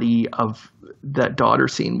sentimentality of that daughter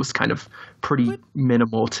scene was kind of pretty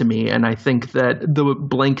minimal to me. And I think that the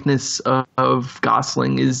blankness of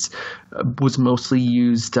Gosling was mostly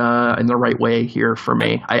used in the right way here for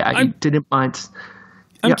me. I didn't mind.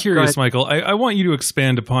 I'm curious, Michael. I want you to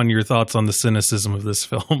expand upon your thoughts on the cynicism of this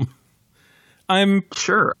film. I'm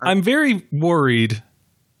very worried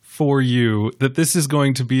for you that this is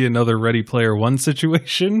going to be another Ready Player One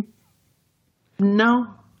situation. No.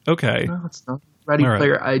 Okay. No, it's not. Ready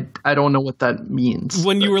Player. I don't know what that means.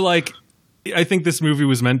 When you were like, I think this movie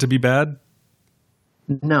was meant to be bad?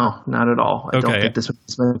 No, not at all. I don't think this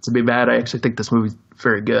was meant to be bad. I actually think this movie's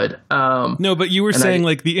very good. No, but you were saying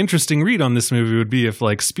like the interesting read on this movie would be if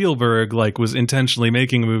like Spielberg like was intentionally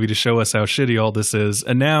making a movie to show us how shitty all this is.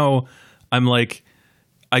 And now I'm like,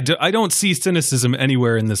 I don't see cynicism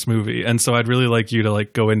anywhere in this movie. And so I'd really like you to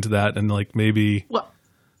like go into that and like maybe. Well,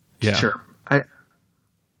 yeah. Sure.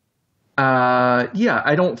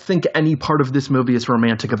 I don't think any part of this movie is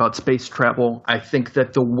romantic about space travel. I think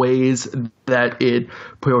that the ways that it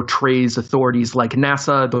portrays authorities like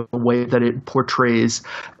NASA, the way that it portrays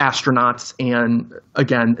astronauts, and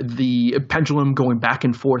again, the pendulum going back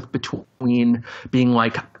and forth between being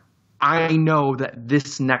like, I know that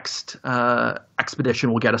this next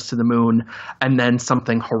expedition will get us to the moon, and then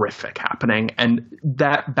something horrific happening, and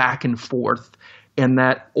that back and forth, and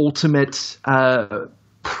that ultimate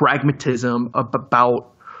pragmatism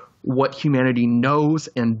about what humanity knows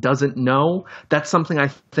and doesn't know, that's something I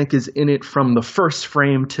think is in it from the first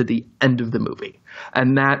frame to the end of the movie.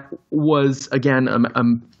 And that was, again,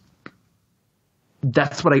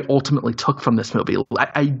 that's what I ultimately took from this movie.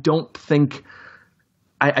 I don't think...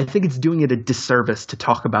 I think it's doing it a disservice to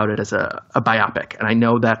talk about it as a biopic. And I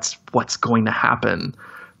know that's what's going to happen,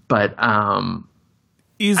 but...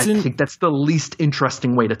 I think that's the least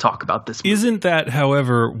interesting way to talk about this movie. Isn't that,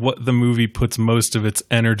 however, what the movie puts most of its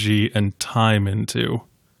energy and time into?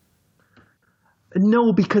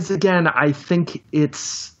 No, because again, I think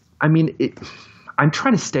I'm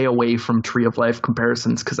trying to stay away from Tree of Life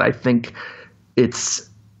comparisons because I think it's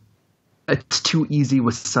too easy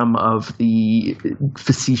with some of the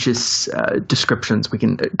facetious descriptions we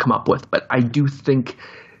can come up with. But I do think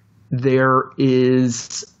there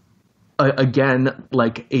is... again,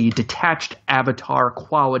 like a detached Avatar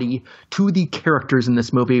quality to the characters in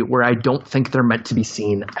this movie where I don't think they're meant to be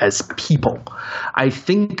seen as people. I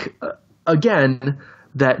think, again,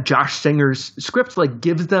 that Josh Singer's script like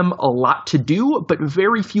gives them a lot to do, but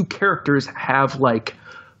very few characters have like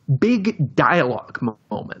big dialogue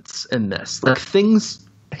moments in this. Like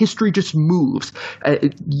history just moves.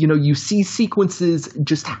 You see sequences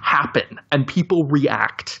just happen and people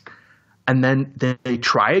react. And then they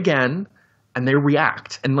try again, and they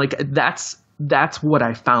react, and like that's what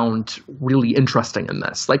I found really interesting in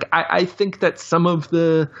this. Like I think that some of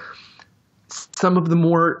the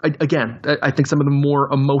more, again, I think some of the more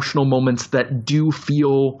emotional moments that do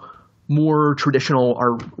feel more traditional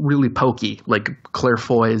are really pokey, like Claire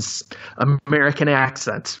Foy's American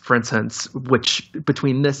accent, for instance, which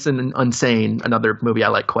between this and Unsane, another movie I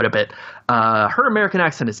like quite a bit, her American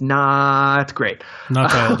accent is not great.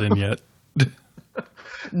 Not dialed in yet.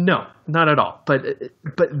 No, not at all. But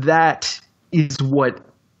that is what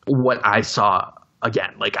I saw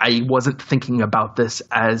again. Like, I wasn't thinking about this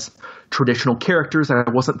as traditional characters, and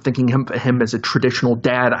I wasn't thinking him as a traditional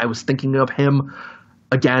dad. I was thinking of him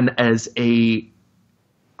again as a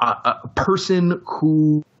person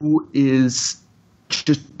who is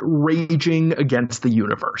just raging against the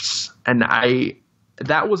universe, and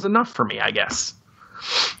that was enough for me, I guess.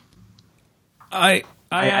 I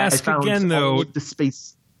ask again though, the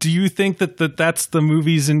space. Do you think that that's the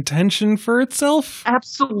movie's intention for itself?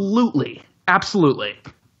 Absolutely. I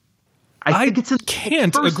think it's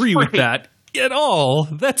can't agree with that at all.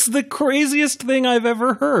 That's the craziest thing I've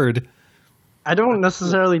ever heard. I don't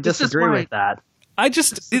necessarily disagree with that. I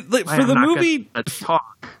just for the movie.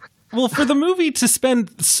 Well, for the movie to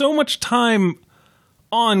spend so much time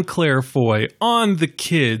on Claire Foy, on the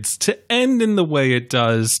kids, to end in the way it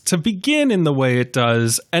does, to begin in the way it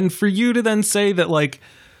does, and for you to then say that, like,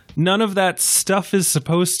 none of that stuff is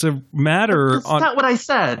supposed to matter. That's not what I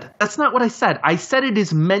said. That's not what I said. I said it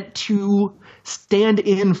is meant to stand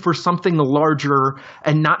in for something larger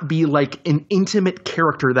and not be like an intimate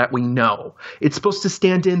character that we know. It's supposed to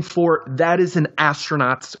stand in for that is an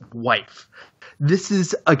astronaut's wife. This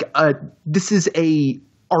is a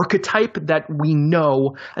archetype that we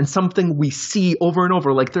know and something we see over and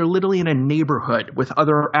over. Like, they're literally in a neighborhood with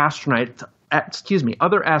other astronauts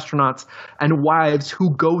and wives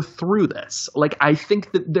who go through this. Like, I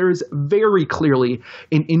think that there's very clearly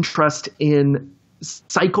an interest in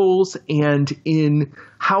cycles and in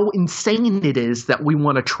how insane it is that we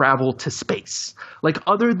want to travel to space. Like,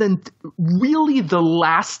 other than really the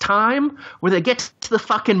last time where they get to the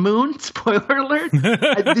fucking moon, spoiler alert,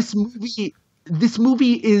 this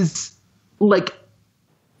movie is like,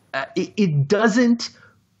 it doesn't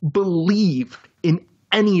believe in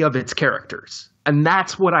any of its characters. And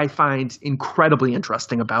that's what I find incredibly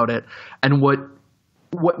interesting about it, and what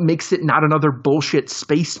makes it not another bullshit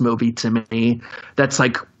space movie to me that's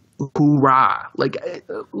like, hoorah. Like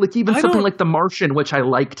even something like The Martian, which I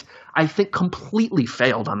liked, I think completely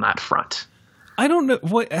failed on that front. I don't know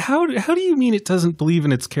how do you mean it doesn't believe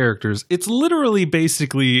in its characters? It's literally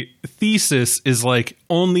basically thesis is like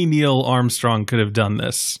only Neil Armstrong could have done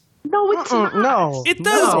this. No, it's not. No, it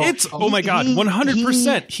does. No. It's oh my god,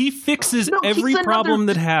 100%. He fixes every problem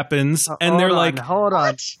that happens, and they're like, hold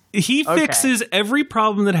on. He fixes every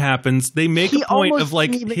problem that happens. They make a point of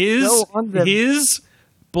like his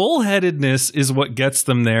bullheadedness is what gets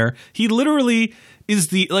them there. He literally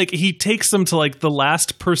is he takes them to like the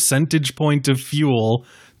last percentage point of fuel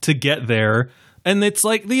to get there, and it's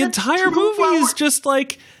like the entire movie is just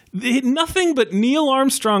like nothing but Neil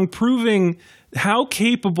Armstrong proving how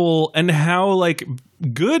capable and how like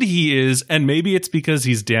good he is. And maybe it's because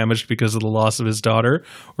he's damaged because of the loss of his daughter,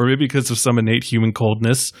 or maybe because of some innate human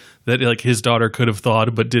coldness that like his daughter could have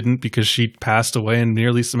thawed but didn't because she passed away and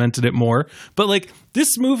merely cemented it more. But like,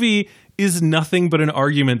 this movie is nothing but an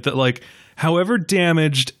argument that like, however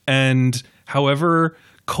damaged and however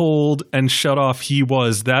cold and shut off he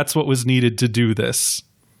was, that's what was needed to do this.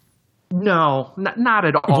 No, not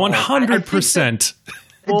at all. 100%.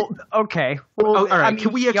 Well, okay. Well, all right. I mean,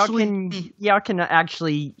 can we y'all can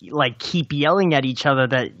actually like keep yelling at each other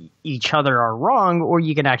that each other are wrong, or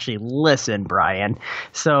you can actually listen, Brian.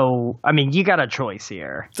 So, I mean, you got a choice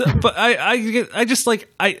here. But I just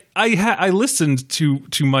like I listened to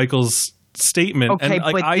Michael's statement, okay, and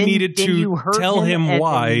like but I then, needed to tell him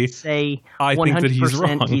why say I think that he's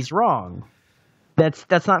wrong. He's wrong.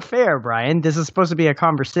 That's not fair, Brian. This is supposed to be a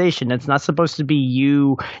conversation. It's not supposed to be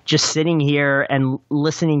you just sitting here and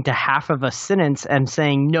listening to half of a sentence and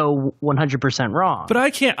saying no, 100% wrong. But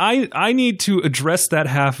I can't. I need to address that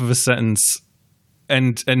half of a sentence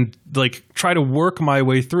and like try to work my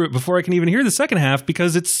way through it before I can even hear the second half,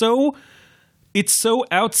 because it's so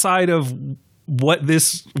outside of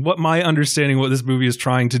what my understanding of what this movie is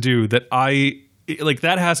trying to do that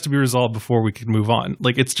that has to be resolved before we can move on.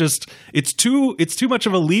 Like, it's too much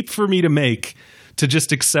of a leap for me to make to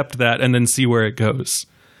just accept that and then see where it goes.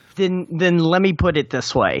 Then let me put it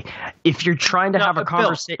this way: if you're trying to have a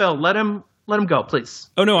conversation, Bill, let him go, please.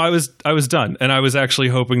 Oh no, I was done, and I was actually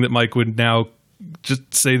hoping that Mike would now just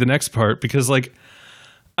say the next part, because like,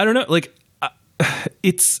 I don't know, like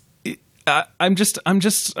I'm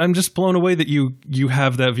just blown away that you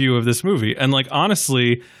have that view of this movie, and like,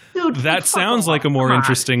 honestly. Dude, that sounds like a more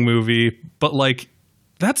interesting movie, but like,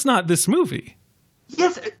 that's not this movie.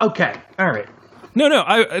 Yes. Okay. All right. No.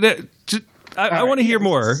 I want to hear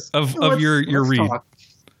more of your read. Talk.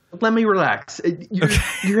 Let me relax.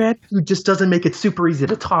 Your attitude just doesn't make it super easy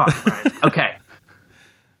to talk. Right? Okay.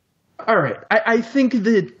 All right. I think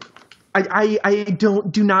that I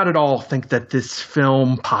do not at all think that this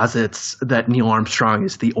film posits that Neil Armstrong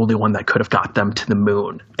is the only one that could have got them to the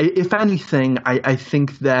moon. If anything, I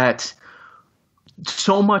think that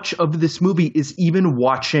so much of this movie is even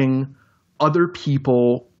watching other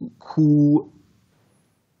people who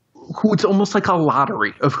it's almost like a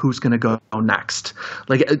lottery of who's going to go next.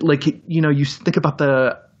 Like you think about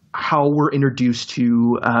how we're introduced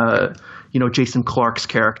to Jason Clarke's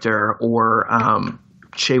character or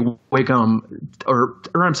Shea Whigham or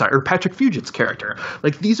Patrick Fugit's character.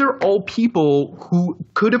 Like, these are all people who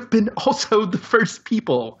could have been also the first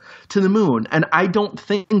people to the moon, and I don't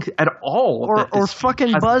think at all or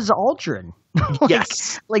fucking Buzz Aldrin.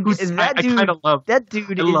 Yes, that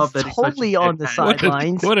dude is totally on the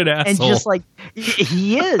sidelines. What an asshole! And just like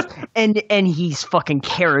he is, and he's fucking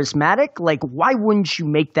charismatic. Like, why wouldn't you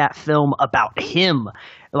make that film about him?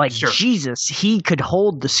 Like, sure. Jesus, he could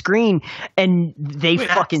hold the screen, and they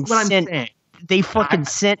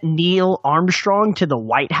sent Neil Armstrong to the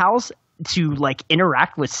White House to like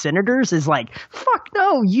interact with senators. Is like, fuck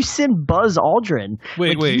no, you send Buzz Aldrin.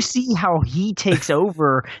 Wait. You see how he takes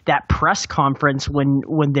over that press conference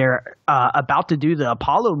when they're about to do the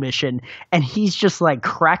Apollo mission, and he's just like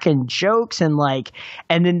cracking jokes and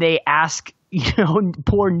then they ask,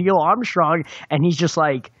 poor Neil Armstrong, and he's just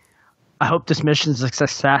like, I hope this mission's a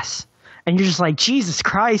success. And you're just like, Jesus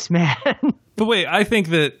Christ, man. But wait, I think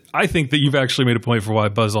that you've actually made a point for why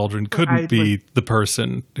Buzz Aldrin couldn't be the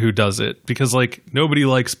person who does it, because like nobody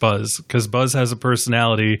likes Buzz, because Buzz has a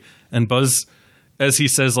personality, and Buzz, as he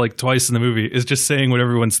says like twice in the movie, is just saying what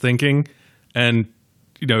everyone's thinking. And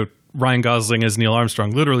Ryan Gosling as Neil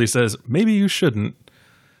Armstrong literally says, maybe you shouldn't.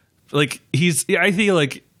 Like, I feel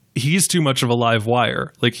like he's too much of a live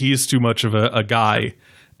wire. Like, he's too much of a guy.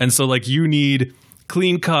 And so, like, you need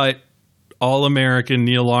clean-cut, all-American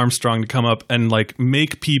Neil Armstrong to come up and, like,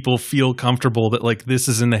 make people feel comfortable that, like, this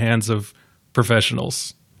is in the hands of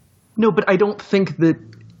professionals. No, but I don't think that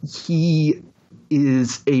he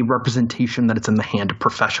is a representation that it's in the hand of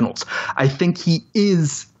professionals. I think he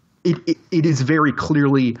is – it is very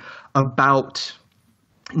clearly about –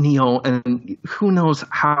 Neil, and who knows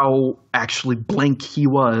how actually blank he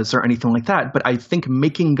was or anything like that. But I think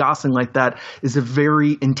making Gosling like that is a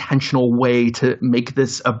very intentional way to make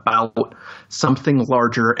this about something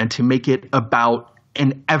larger and to make it about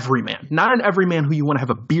an everyman. Not an everyman who you want to have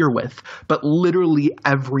a beer with, but literally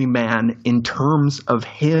every man in terms of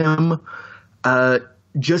him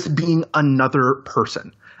just being another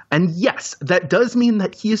person. And yes, that does mean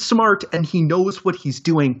that he is smart and he knows what he's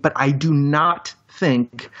doing, but I do not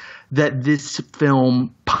think that this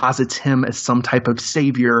film posits him as some type of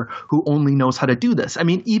savior who only knows how to do this. I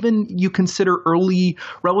mean, even you consider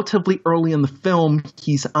relatively early in the film,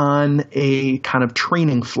 he's on a kind of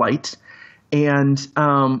training flight, and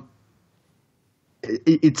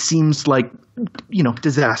it seems like,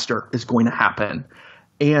 disaster is going to happen.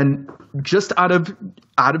 And just out of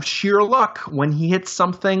sheer luck, when he hits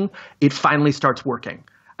something, it finally starts working.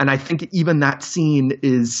 And I think even that scene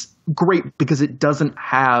is great because it doesn't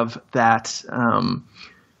have that,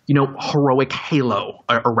 heroic halo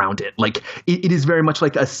around it. Like, it is very much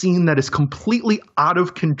like a scene that is completely out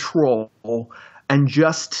of control, and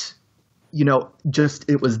just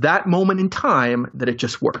it was that moment in time that it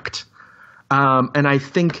just worked. And I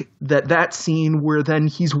think that scene where then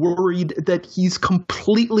he's worried that he's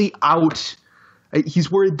completely out.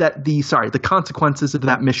 He's worried that the consequences of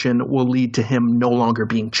that mission will lead to him no longer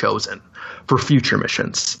being chosen for future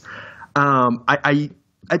missions. And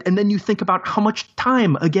then you think about how much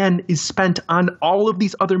time, again, is spent on all of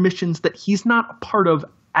these other missions that he's not a part of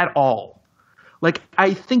at all. Like,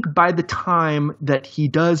 I think by the time that he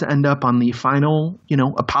does end up on the final,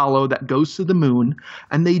 Apollo that goes to the moon,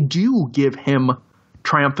 and they do give him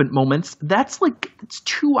triumphant moments, it's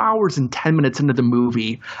 2 hours and 10 minutes into the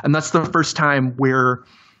movie. And that's the first time where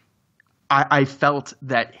I felt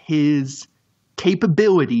that his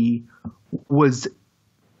capability was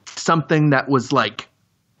something that was like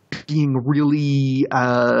being really,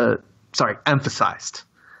 emphasized.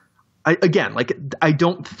 I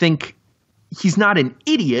don't think he's not an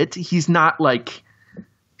idiot. He's not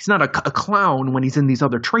a clown when he's in these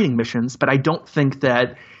other training missions, but I don't think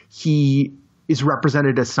that he is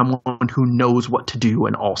represented as someone who knows what to do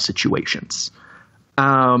in all situations.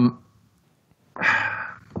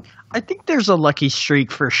 I think there's a lucky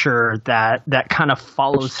streak for sure that kind of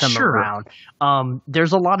follows him around.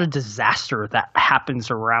 There's a lot of disaster that happens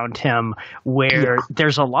around him where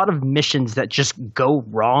there's a lot of missions that just go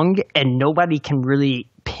wrong and nobody can really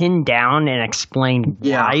pin down and explain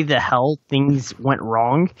why the hell things went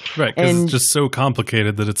wrong. Right, because it's just so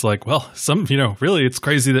complicated that it's like, well, really it's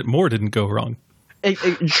crazy that more didn't go wrong.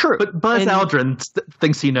 True. But Buzz Aldrin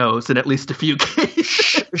thinks he knows in at least a few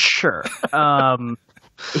cases. Sure.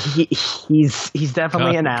 He's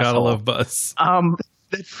definitely an asshole. Gotta love Buzz.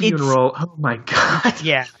 That funeral. Oh my god.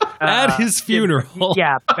 Yeah. At his funeral.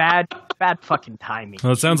 Yeah. Bad fucking timing.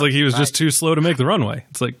 Well, it sounds like he was just too slow to make the runway.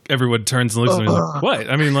 It's like everyone turns and looks at him like,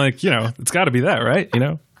 what? I mean, like, it's got to be that, right?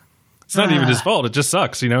 It's not even his fault. It just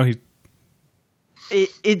sucks.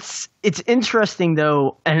 It's interesting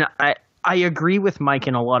though, and I agree with Mike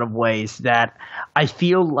in a lot of ways that I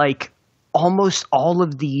feel like almost all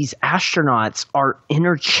of these astronauts are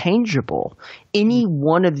interchangeable. Any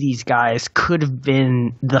one of these guys could have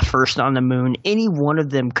been the first on the moon. Any one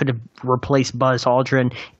of them could have replaced Buzz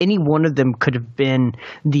Aldrin. Any one of them could have been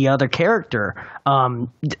the other character.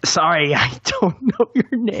 Sorry, I don't know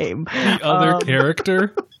your name. The other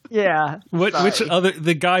character? Yeah. Which other?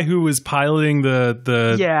 The guy who was piloting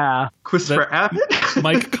the Christopher Abbott?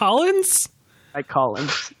 Mike Collins? Mike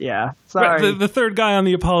Collins, yeah. Sorry. Right, the third guy on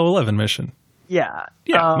the Apollo 11 mission. Yeah.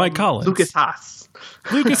 Yeah, Mike Collins. Lucas Haas.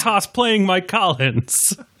 Lucas Haas playing Mike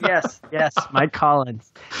Collins. Yes, Mike Collins.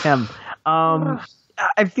 Him. I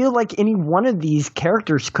feel like any one of these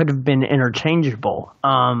characters could have been interchangeable.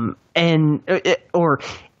 Or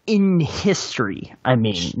in history, I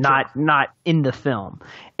mean, not in the film.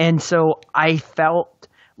 And so I felt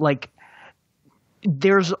like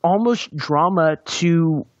there's almost drama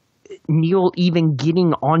to Neil even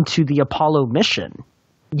getting onto the Apollo mission,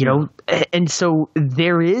 and so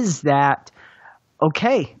there is that,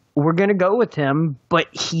 okay, we're going to go with him, but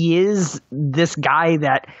he is this guy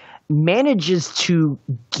that manages to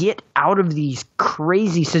get out of these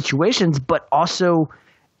crazy situations, but also,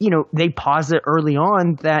 they posit early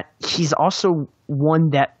on that he's also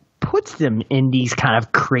one that puts them in these kind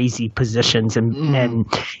of crazy positions and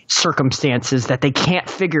circumstances that they can't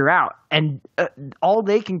figure out. And all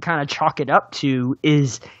they can kind of chalk it up to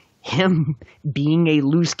is him being a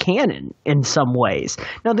loose cannon in some ways.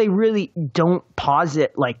 Now, they really don't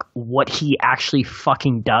posit like what he actually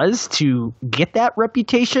fucking does to get that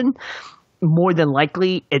reputation. More than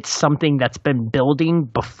likely, it's something that's been building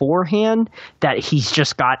beforehand, that he's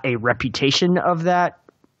just got a reputation of that,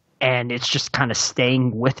 and it's just kind of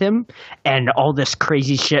staying with him, and all this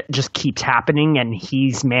crazy shit just keeps happening, and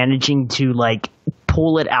he's managing to like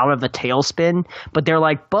pull it out of a tailspin. But they're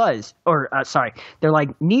like, they're like,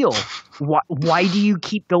 Neil, why do you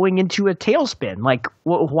keep going into a tailspin? Like,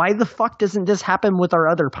 why the fuck doesn't this happen with our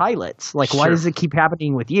other pilots? Like, why does it keep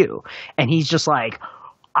happening with you? And he's just like,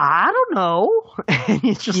 I don't know. And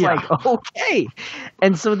he's just like, okay.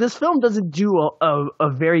 And so this film doesn't do a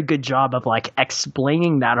very good job of like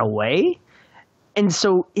explaining that away. And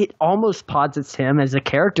so it almost posits him as a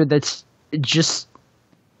character that's just,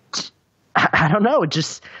 I don't know,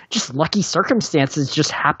 just lucky circumstances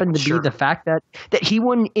just happen to be the fact that he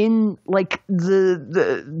won in like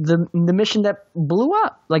the mission that blew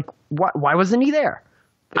up. Like, why wasn't he there?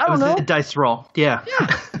 I don't know. A dice roll. Yeah.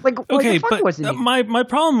 Like, okay, but my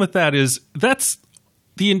problem with that is that's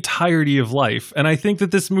the entirety of life. And I think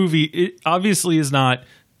that this movie, it obviously is not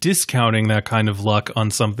discounting that kind of luck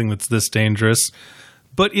on something that's this dangerous,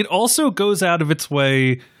 but it also goes out of its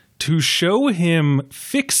way to show him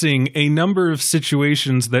fixing a number of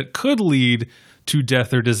situations that could lead to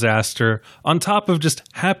death or disaster, on top of just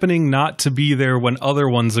happening not to be there when other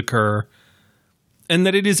ones occur. And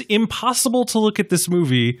that it is impossible to look at this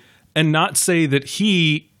movie and not say that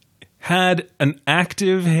he had an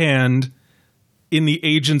active hand in the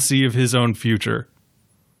agency of his own future.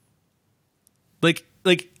 Like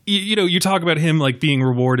you talk about him like being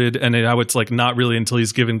rewarded, and how it's like not really until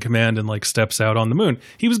he's given command and like steps out on the moon.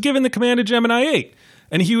 He was given the command of Gemini 8,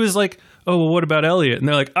 and he was like, oh, well, what about Elliot? And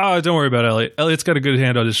they're like, oh, don't worry about Elliot. Elliot's got a good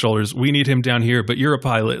hand on his shoulders. We need him down here, but you're a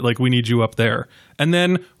pilot. Like, we need you up there. And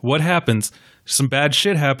then what happens? Some bad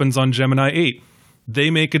shit happens on Gemini 8.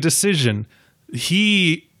 They make a decision.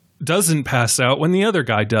 He doesn't pass out when the other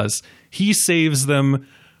guy does. He saves them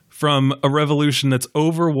from a revolution that's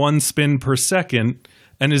over 1 spin per second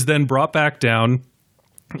and is then brought back down.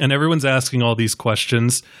 And everyone's asking all these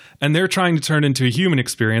questions, and they're trying to turn into a human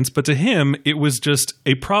experience. But to him, it was just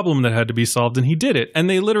a problem that had to be solved, and he did it. And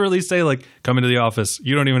they literally say, like, come into the office.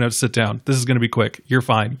 You don't even have to sit down. This is going to be quick. You're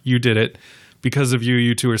fine. You did it. Because of you,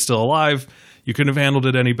 you two are still alive. You couldn't have handled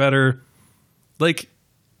it any better. Like,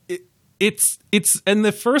 and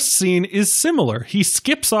the first scene is similar. He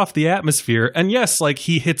skips off the atmosphere, and yes, like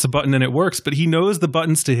he hits a button and it works, but he knows the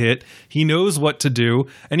buttons to hit, he knows what to do,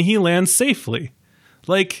 and he lands safely.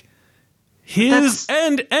 Like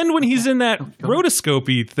and when he's in that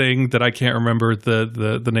rotoscopy thing that I can't remember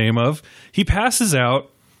the name of, he passes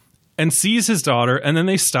out and sees his daughter, and then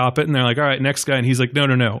they stop it and they're like, all right, next guy, and he's like,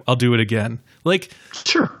 no, I'll do it again. Like,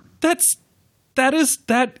 sure. That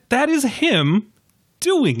is him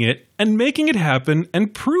doing it and making it happen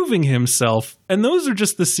and proving himself. And those are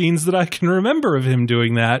just the scenes that I can remember of him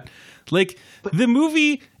doing that. Like, the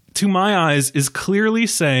movie, to my eyes, is clearly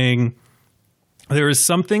saying there is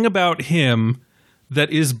something about him that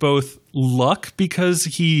is both luck because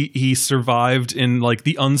he survived in like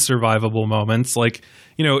the unsurvivable moments. Like,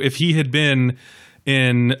 you know, if he had been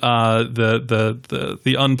in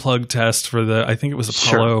the unplugged test for I think it was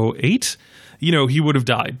Apollo 8, you know, he would have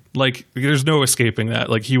died. Like, there's no escaping that.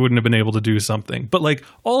 Like, he wouldn't have been able to do something. But, like,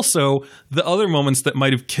 also, the other moments that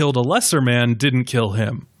might have killed a lesser man didn't kill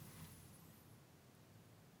him.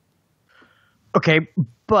 Okay,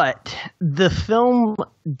 but the film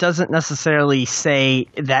doesn't necessarily say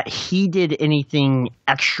that he did anything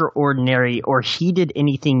extraordinary or he did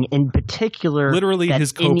anything in particular. Literally,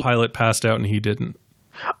 his co-pilot passed out and he didn't.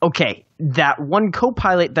 Okay, that one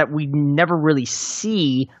co-pilot that we never really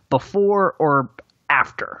see before or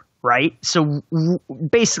after, right? So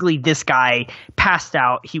basically this guy passed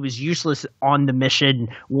out. He was useless on the mission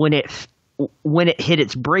when it hit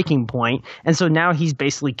its breaking point. And so now he's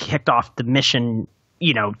basically kicked off the mission,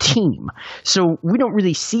 you know, team. So we don't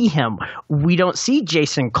really see him. We don't see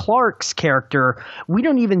Jason Clarke's character. We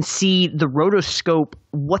don't even see the rotoscope,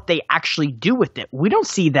 what they actually do with it. We don't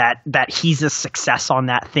see that he's a success on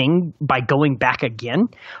that thing by going back again.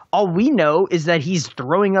 All we know is that he's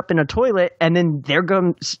throwing up in a toilet and then there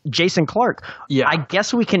goes Jason Clarke. Yeah. I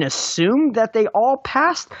guess we can assume that they all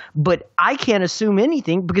passed, but I can't assume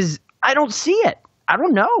anything because I don't see it. I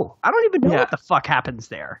don't know. I don't even know what the fuck happens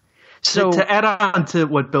there. So to add on to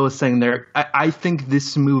what Bill is saying there, I think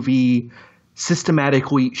this movie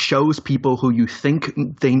systematically shows people who you think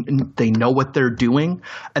they know what they're doing,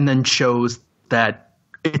 and then shows that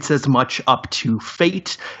it's as much up to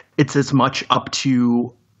fate, it's as much up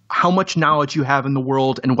to how much knowledge you have in the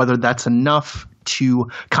world and whether that's enough to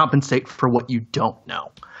compensate for what you don't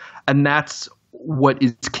know. And that's what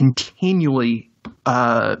is continually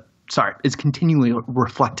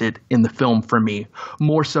reflected in the film for me,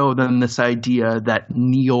 more so than this idea that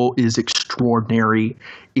Neil is extraordinary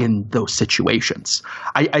in those situations.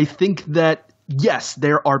 I think that, yes,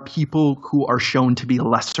 there are people who are shown to be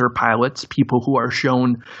lesser pilots, people who are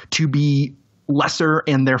shown to be lesser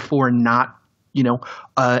and therefore not,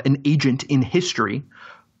 an agent in history.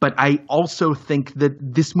 But I also think that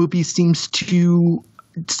this movie seems to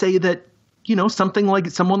say that,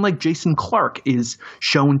 someone like Jason Clarke is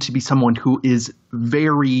shown to be someone who is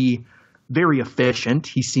very, very efficient.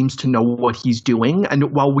 He seems to know what he's doing.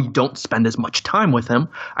 And while we don't spend as much time with him,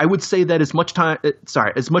 I would say that as much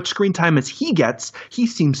screen time as he gets, he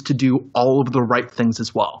seems to do all of the right things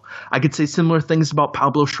as well. I could say similar things about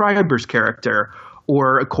Pablo Schreiber's character,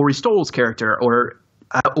 or Corey Stoll's character, or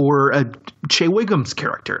Che Wiggum's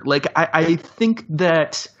character. Like, I think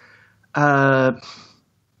that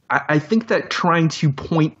trying to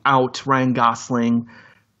point out Ryan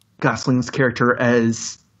Gosling's character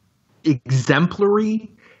as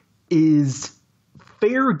exemplary is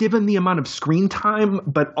fair given the amount of screen time,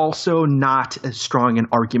 but also not as strong an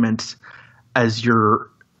argument as you're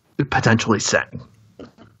potentially saying.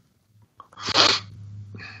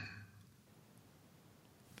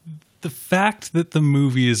 The fact that the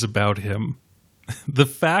movie is about him, the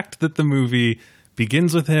fact that the movie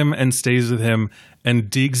begins with him and stays with him and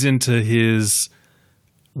digs into his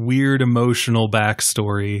weird emotional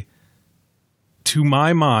backstory, to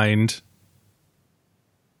my mind,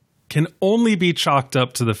 can only be chalked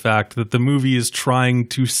up to the fact that the movie is trying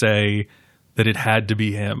to say that it had to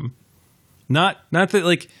be him. Not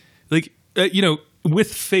that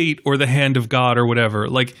with fate or the hand of God or whatever,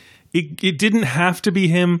 like, it didn't have to be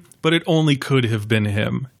him, but it only could have been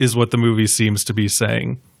him, is what the movie seems to be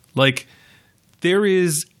saying. Like, there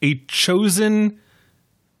is a chosen,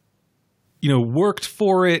 worked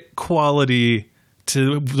for it quality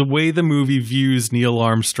to the way the movie views Neil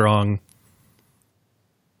Armstrong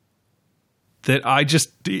that I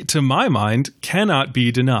just, to my mind, cannot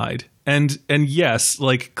be denied. And yes,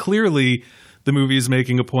 like, clearly the movie is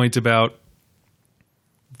making a point about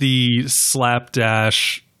the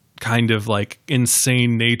slapdash kind of like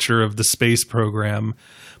insane nature of the space program.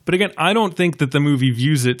 But again, I don't think that the movie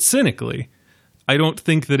views it cynically. I don't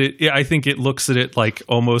think that I think it looks at it like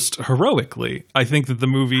almost heroically. I think that the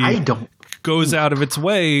movie goes out of its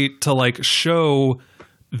way to like show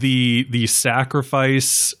the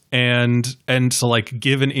sacrifice and to like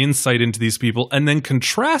give an insight into these people, and then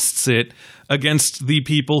contrasts it against the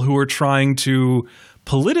people who are trying to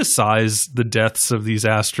politicize the deaths of these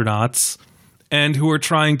astronauts and who are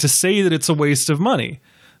trying to say that it's a waste of money.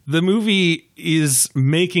 The movie is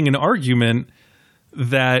making an argument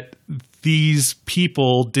that these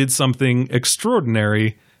people did something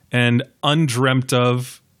extraordinary and undreamt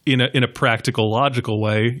of in a practical, logical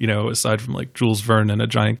way, you know, aside from like Jules Verne and a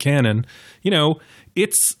giant cannon. You know,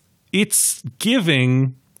 it's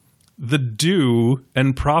giving the due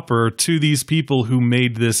and proper to these people who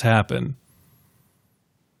made this happen.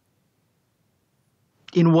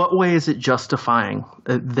 In what way is it justifying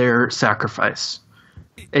their sacrifice?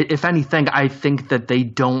 If anything, I think that they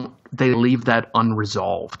leave that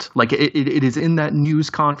unresolved. Like it is in that news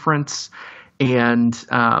conference, and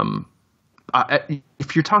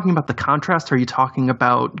if you're talking about the contrast, are you talking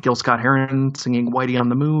about Gil Scott-Heron singing "Whitey on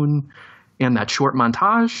the Moon" and that short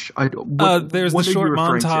montage? There's the short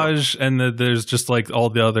montage, and there's just like all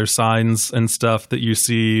the other signs and stuff that you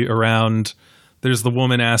see around. There's the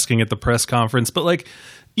woman asking at the press conference, but like,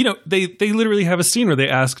 you know, they literally have a scene where they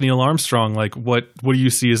ask Neil Armstrong, like, what do you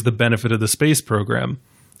see as the benefit of the space program?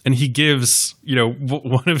 And he gives, you know,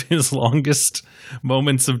 one of his longest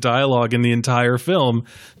moments of dialogue in the entire film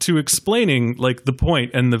to explaining like the point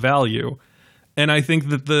and the value. And I think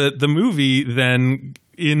that the movie then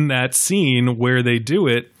in that scene where they do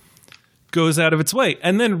it goes out of its way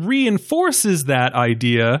and then reinforces that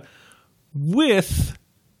idea with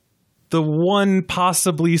the one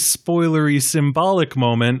possibly spoilery symbolic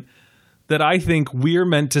moment that I think we're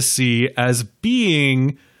meant to see as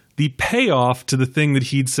being the payoff to the thing that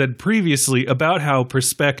he'd said previously about how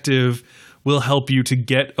perspective will help you to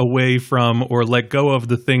get away from or let go of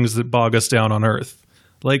the things that bog us down on Earth.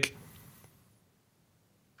 Like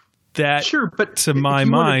that, sure, but to my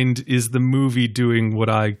mind, is the movie doing what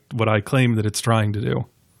I claim that it's trying to do.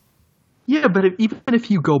 Yeah, but even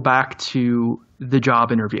if you go back to the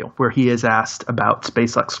job interview where he is asked about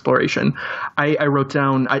space exploration, I wrote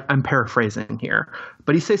down, I'm paraphrasing here,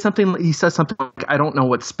 but he says something like, I don't know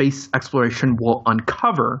what space exploration will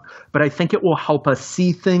uncover, but I think it will help us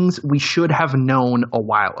see things we should have known a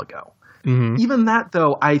while ago. Mm-hmm. Even that,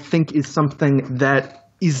 though, I think is something that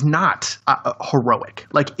is not heroic.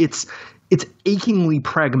 Like it's achingly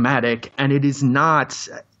pragmatic, and it is not...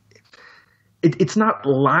 It's not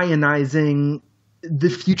lionizing the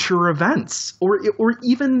future events, or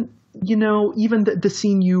even, you know, even the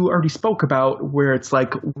scene you already spoke about where it's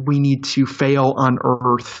like, we need to fail on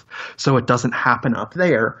Earth so it doesn't happen up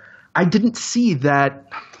there. I didn't see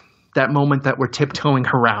that moment that we're tiptoeing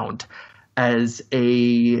around as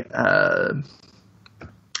a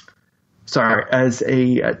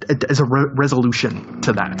resolution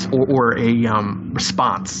to that, or a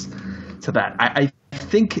response to that. I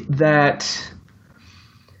think that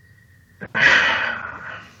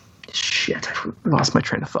shit, I lost my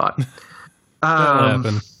train of thought.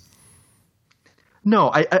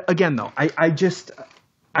 No, I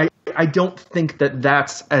don't think that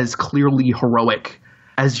that's as clearly heroic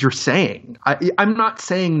as you're saying. I'm not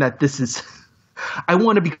saying that this is. I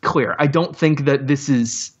want to be clear. I don't think that this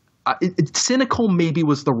is. Cynical maybe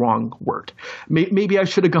was the wrong word. Maybe I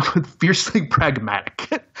should have gone with fiercely pragmatic.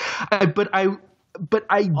 But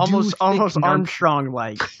I almost Armstrong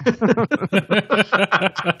like.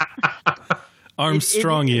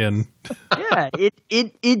 Armstrongian. Yeah,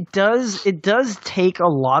 it does take a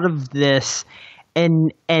lot of this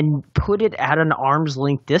and put it at an arm's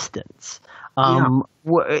length distance.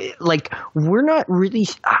 Like, we're not really.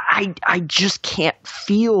 I just can't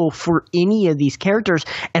feel for any of these characters,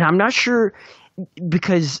 and I'm not sure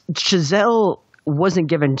because Chazelle wasn't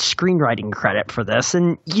given screenwriting credit for this,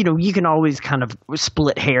 and you know, you can always kind of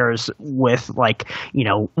split hairs with, like, you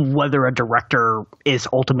know, whether a director is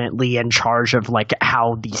ultimately in charge of like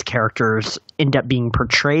how these characters end up being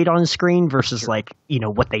portrayed on screen versus like, you know,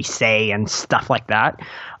 what they say and stuff like that.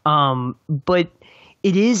 But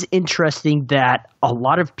it is interesting that a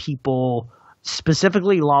lot of people,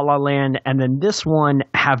 specifically La La Land and then this one,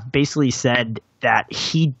 have basically said that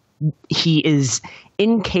he is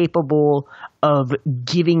incapable of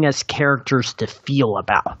giving us characters to feel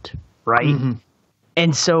about, right? Mm-hmm.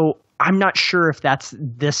 And so I'm not sure if that's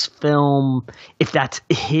this film, if that's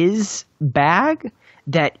his bag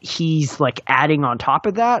that he's like adding on top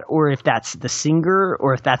of that, or if that's the singer,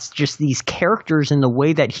 or if that's just these characters and the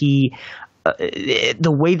way that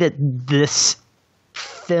the way that this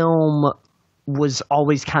film was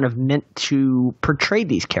always kind of meant to portray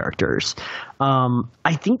these characters.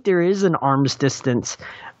 I think there is an arm's distance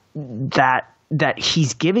that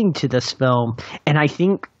he's giving to this film, and I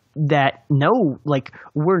think that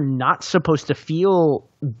we're not supposed to feel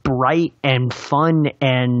bright and fun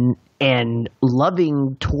and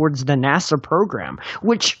loving towards the NASA program,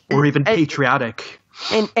 or even patriotic.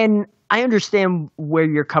 And I understand where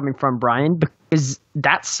you're coming from, Brian, because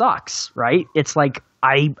that sucks, right? It's like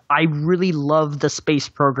I really love the space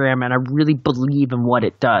program and I really believe in what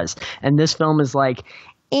it does. And this film is like,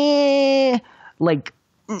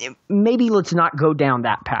 maybe let's not go down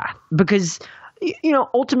that path, because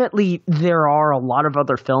ultimately there are a lot of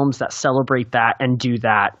other films that celebrate that and do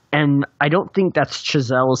that, and I don't think that's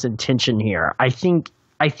Chazelle's intention here. I think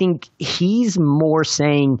he's more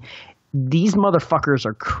saying these motherfuckers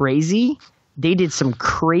are crazy. They did some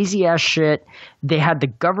crazy ass shit. They had the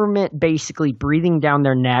government basically breathing down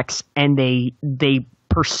their necks, and they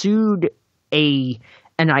pursued an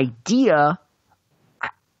idea.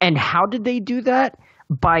 And how did they do that?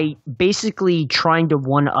 By basically trying to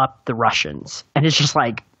one-up the Russians. And it's just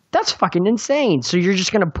like, that's fucking insane. So you're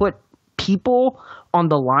just going to put people on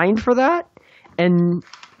the line for that? And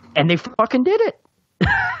they fucking did it.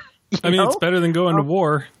 I mean, it's better than going to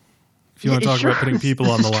war, if you want to talk about putting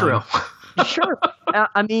people on the line. True. Sure.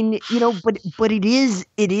 I mean, but it is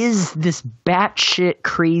this batshit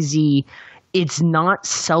crazy. It's not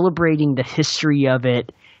celebrating the history of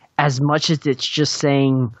it as much as it's just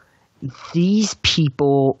saying these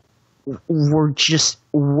people were just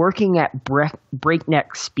working at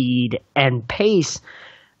breakneck speed and pace.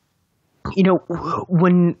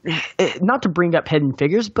 When, not to bring up Hidden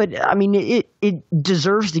Figures, but I mean, it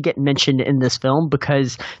deserves to get mentioned in this film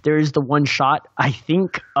because there is the one shot, I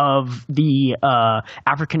think, of the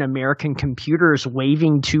African-American computers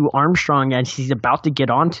waving to Armstrong as he's about to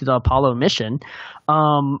get onto the Apollo mission.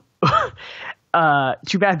 Too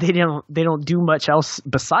bad they don't do much else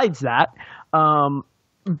besides that.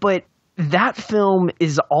 But that film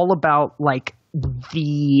is all about like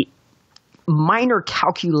the minor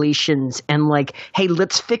calculations and like, hey,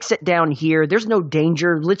 let's fix it down here. There's no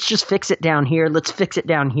danger. Let's just fix it down here. Let's fix it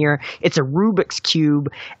down here. It's a Rubik's Cube.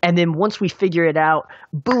 And then once we figure it out,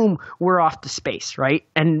 boom, we're off to space, right?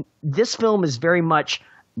 And this film is very much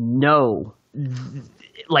no.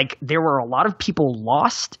 Like, there were a lot of people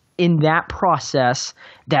lost in that process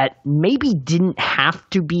that maybe didn't have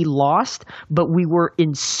to be lost, but we were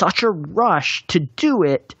in such a rush to do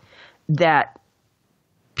it that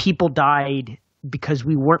people died because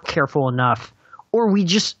we weren't careful enough, or we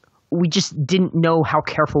just didn't know how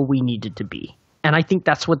careful we needed to be. And I think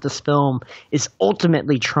that's what this film is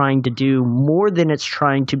ultimately trying to do, more than it's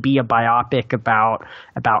trying to be a biopic about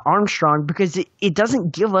Armstrong, because it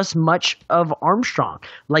doesn't give us much of Armstrong.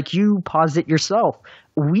 Like you posit yourself,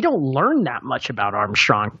 we don't learn that much about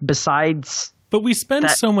Armstrong besides. But we spend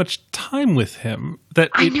so much time with him that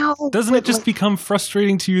doesn't it just become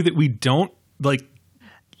frustrating to you that we don't, like,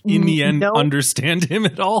 in the end, understand him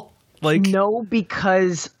at all? Like, no,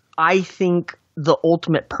 because I think the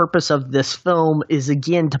ultimate purpose of this film is,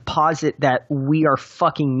 again, to posit that we are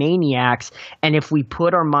fucking maniacs, and if we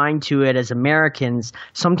put our mind to it as Americans,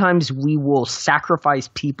 sometimes we will sacrifice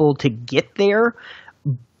people to get there,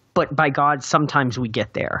 but by God, sometimes we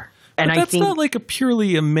get there. And but that's not like a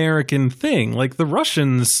purely American thing. Like the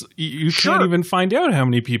Russians, you can't even find out how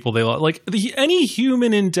many people they lost. Like any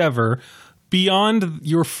human endeavor beyond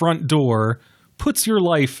your front door puts your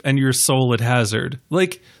life and your soul at hazard.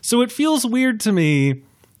 Like, so it feels weird to me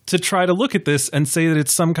to try to look at this and say that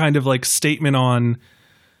it's some kind of like statement on,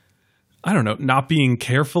 I don't know, not being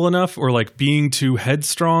careful enough or like being too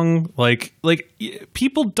headstrong. Like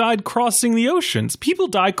people died crossing the oceans. People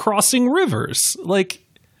die crossing rivers. Like,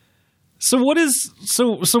 so what?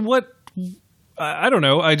 I don't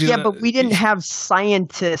know. But we didn't have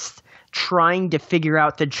scientists trying to figure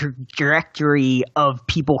out the trajectory of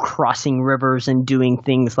people crossing rivers and doing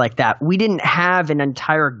things like that. We didn't have an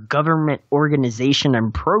entire government organization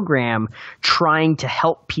and program trying to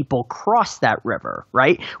help people cross that river,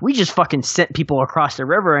 right? We just fucking sent people across the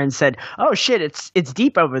river and said, oh shit, it's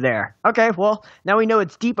deep over there. Okay, well, now we know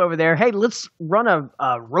it's deep over there. Hey, let's run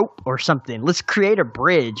a rope or something. Let's create a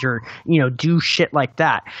bridge or, do shit like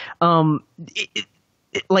that.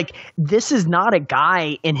 Like, this is not a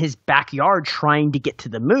guy in his backyard trying to get to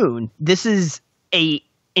the moon. This is a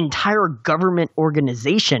entire government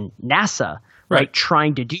organization, NASA, right,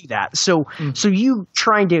 trying to do that. So you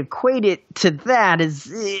trying to equate it to that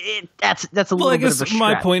that's a little bit of a stretch.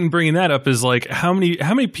 My point in bringing that up is like how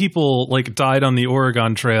many people like died on the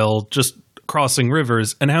Oregon Trail just crossing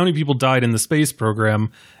rivers and how many people died in the space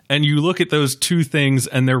program. And you look at those two things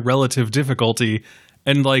and their relative difficulty,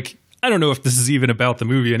 and like, I don't know if this is even about the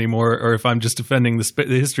movie anymore or if I'm just defending the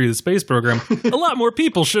history of the space program. A lot more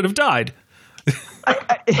people should have died.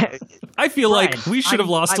 I feel Brian, like we should have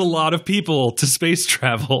lost a lot of people to space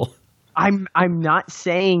travel. I'm not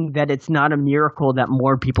saying that it's not a miracle that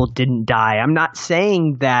more people didn't die. I'm not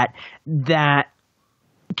saying that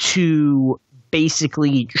to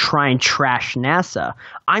basically try and trash NASA.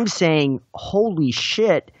 I'm saying, holy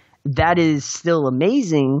shit, that is still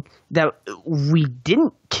amazing that we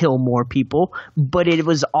didn't kill more people, but it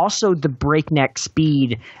was also the breakneck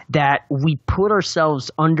speed that we put ourselves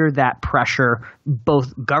under that pressure,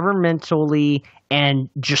 both governmentally and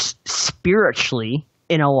just spiritually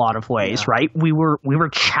in a lot of ways, right? We were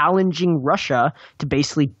challenging Russia to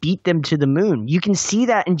basically beat them to the moon. You can see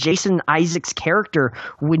that in Jason Isaacs' character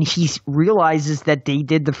when he realizes that they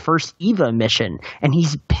did the first EVA mission and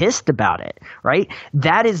he's pissed about it, right?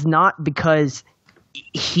 That is not because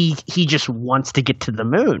he just wants to get to the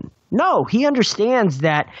moon. No, he understands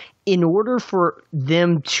that in order for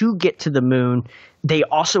them to get to the moon, they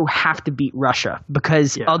also have to beat Russia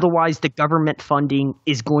because otherwise the government funding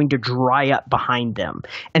is going to dry up behind them.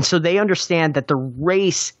 And so they understand that the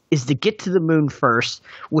race is to get to the moon first,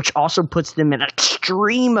 which also puts them in an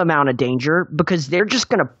extreme amount of danger because they're just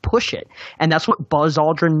going to push it. And that's what Buzz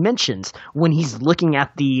Aldrin mentions when he's looking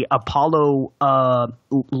at the Apollo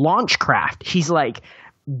launch craft. He's like,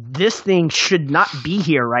 this thing should not be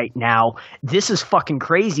here right now. This is fucking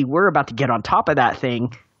crazy. We're about to get on top of that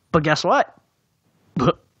thing. But guess what?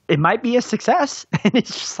 It might be a success. And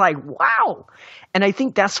it's just like, wow. And I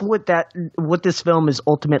think that's what this film is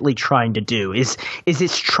ultimately trying to do is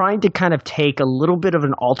it's trying to kind of take a little bit of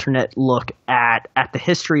an alternate look at the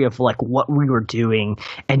history of like what we were doing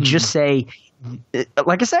and just say,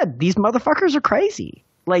 like I said, these motherfuckers are crazy.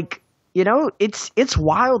 Like, you know, it's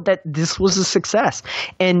wild that this was a success.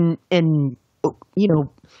 And you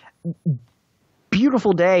know,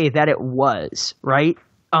 beautiful day that it was, right?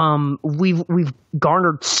 We've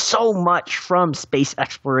garnered so much from space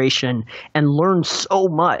exploration and learned so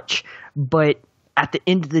much, but at the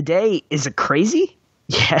end of the day, is it crazy?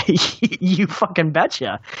 Yeah, you fucking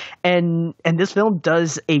betcha. And this film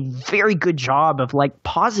does a very good job of like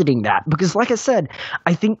positing that because, like I said,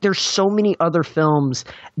 I think there's so many other films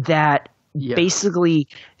that basically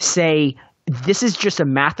say this is just a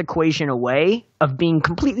math equation away of being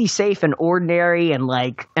completely safe and ordinary and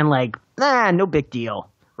like no big deal.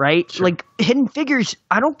 Right? Sure. Like Hidden Figures,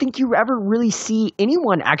 I don't think you ever really see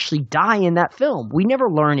anyone actually die in that film. We never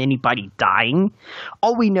learn anybody dying.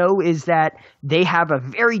 All we know is that they have a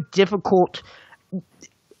very difficult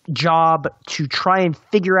job to try and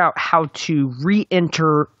figure out how to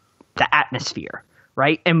re-enter the atmosphere.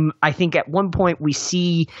 Right? And I think at one point we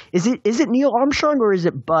see is it Neil Armstrong or is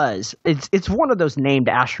it Buzz? It's one of those named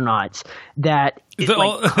astronauts that wait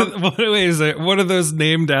a second. What are those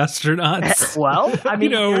named astronauts? Well, I mean,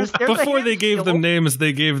 you know, there's before they gave them names,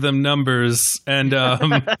 they gave them numbers, and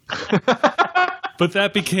but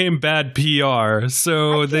that became bad PR.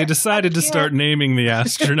 So they decided to start naming the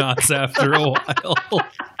astronauts after a while.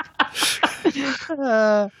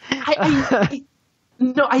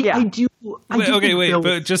 I do. Wait.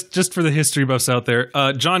 But just for the history buffs out there,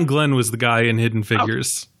 John Glenn was the guy in Hidden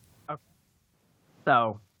Figures. Okay.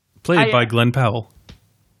 So played by Glenn Powell.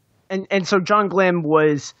 And so John Glenn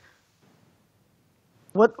was.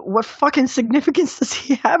 What fucking significance does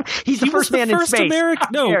he have? He was the first man in space.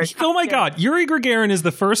 Oh my God, Yuri Gagarin is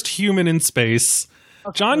the first human in space.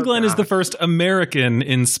 Okay, John Glenn is the first American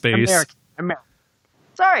in space. American.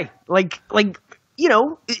 Sorry, like. You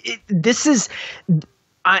know, this is.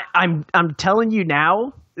 I'm telling you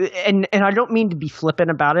now, and I don't mean to be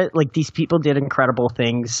flippant about it. Like these people did incredible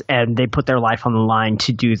things, and they put their life on the line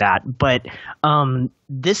to do that. But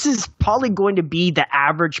this is probably going to be the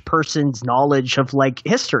average person's knowledge of like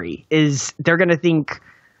history. Is they're going to think,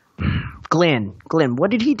 Glenn,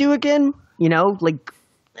 what did he do again? You know, like,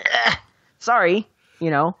 sorry,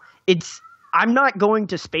 you know, it's. I'm not going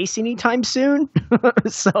to space anytime soon.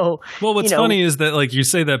 So, well, what's funny is that like you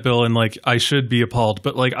say that, Bill, and like I should be appalled,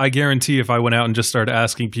 but like I guarantee if I went out and just started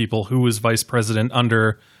asking people who was vice president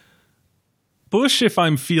under Bush, if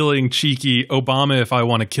I'm feeling cheeky, Obama, if I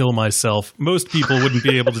want to kill myself, most people wouldn't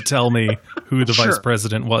be able to tell me who the vice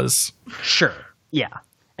president was. Sure. Yeah.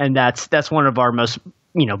 And that's one of our most,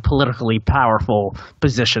 politically powerful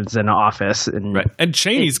positions in office. And right. And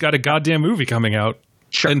Cheney's got a goddamn movie coming out.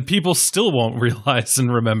 Sure. And people still won't realize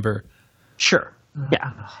and remember. Sure.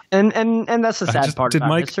 Yeah, and that's the sad part. Did about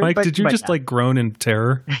Mike? history, Mike, but- did you but just no. like groan in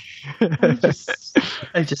terror?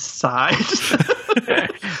 I just sighed.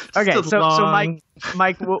 Okay, so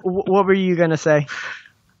Mike, what were you gonna say?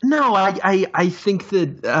 No, I think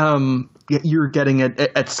that you're getting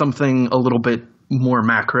at something a little bit more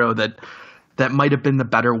macro that might have been the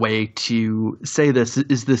better way to say this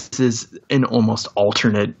is an almost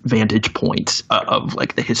alternate vantage point of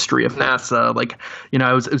like the history of NASA. Like,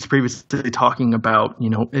 I was previously talking about,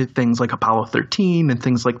 things like Apollo 13 and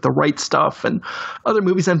things like The Right Stuff and other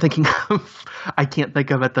movies I'm thinking of. I can't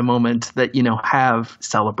think of at the moment that, have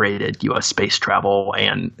celebrated U.S. space travel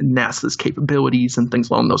and NASA's capabilities and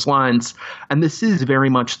things along those lines. And this is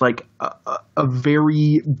very much like a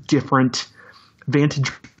very different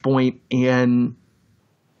vantage point, and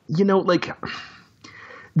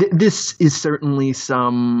this is certainly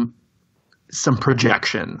some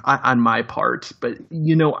projection on my part, but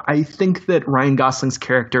I think that Ryan Gosling's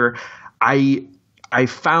character, I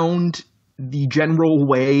found the general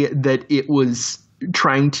way that it was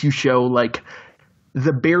trying to show like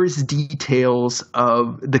the barest details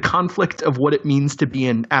of the conflict of what it means to be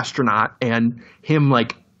an astronaut and him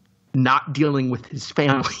like not dealing with his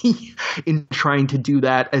family in trying to do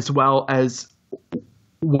that, as well as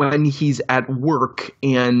when he's at work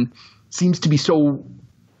and seems to be so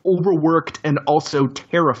overworked and also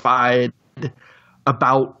terrified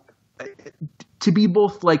about to be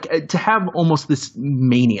both like to have almost this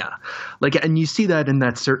mania, like, and you see that in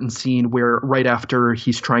that certain scene where right after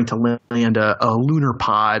he's trying to land a lunar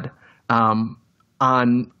pod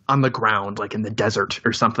on the ground, like in the desert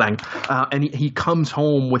or something. And he comes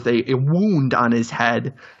home with a wound on his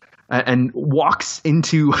head and walks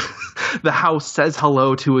into the house, says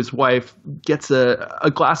hello to his wife, gets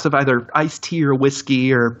a glass of either iced tea or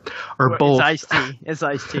whiskey or both. It's iced tea. It's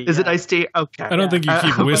iced tea. Is it iced tea? Okay. I don't think you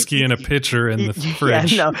keep whiskey in a pitcher in the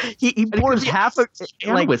fridge. Yeah, no. He pours half of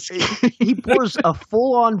like whiskey. He pours a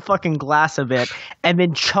full-on fucking glass of it and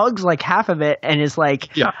then chugs like half of it and is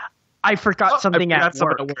like, Yeah. I forgot something at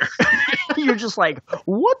work. You're just like,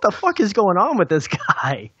 what the fuck is going on with this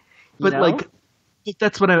guy? But like,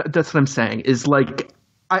 that's what I'm saying is like,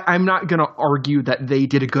 I'm not going to argue that they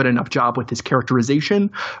did a good enough job with his characterization,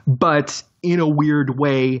 but in a weird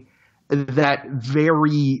way, that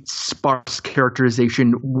very sparse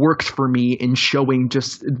characterization works for me in showing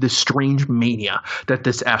just the strange mania that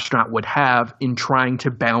this astronaut would have in trying to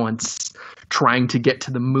balance, trying to get to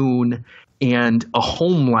the moon and a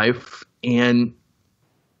home life and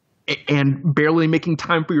barely making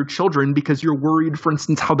time for your children because you're worried, for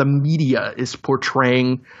instance, how the media is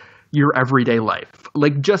portraying your everyday life.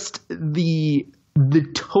 Like just the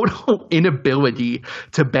total inability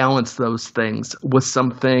to balance those things was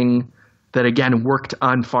something that, again, worked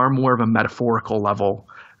on far more of a metaphorical level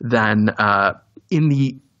than in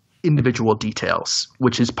the individual details,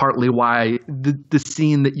 which is partly why the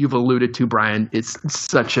scene that you've alluded to, Brian, is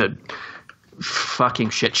such a fucking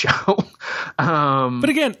shit show. But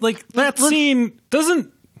again, like that scene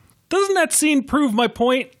doesn't that scene prove my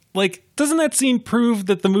point? Like, doesn't that scene prove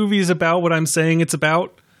that the movie is about what I'm saying it's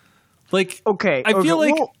about? Like, okay, I feel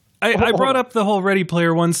like well, I brought up the whole Ready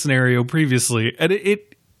Player One scenario previously, and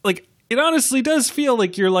it honestly does feel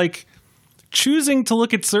like you're like choosing to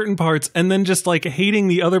look at certain parts and then just like hating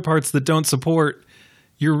the other parts that don't support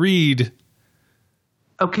your read.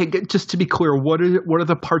 Okay, just to be clear, what are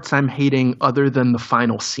the parts I'm hating other than the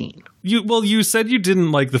final scene? You said you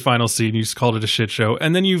didn't like the final scene. You just called it a shit show,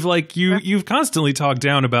 and then you've constantly talked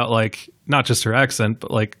down about like not just her accent,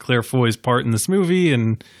 but like Claire Foy's part in this movie,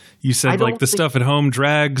 and you said like the stuff at home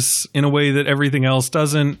drags in a way that everything else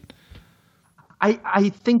doesn't. I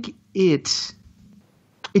think it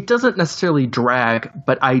doesn't necessarily drag,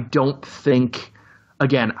 but I don't think.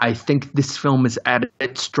 Again, I think this film is at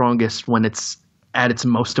its strongest when it's at its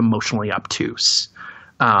most emotionally obtuse,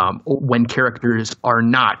 when characters are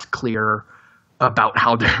not clear about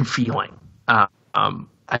how they're feeling.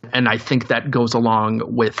 And I think that goes along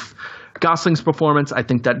with Gosling's performance. I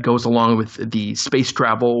think that goes along with the space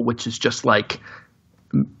travel, which is just like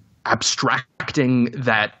abstracting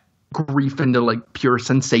that grief into like pure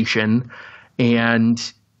sensation.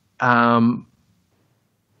 And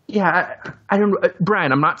yeah, I don't know.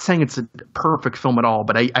 Brian, I'm not saying it's a perfect film at all,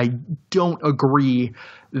 but I don't agree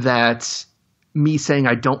that me saying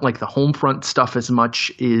I don't like the home front stuff as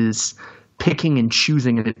much is picking and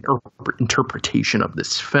choosing an interpretation of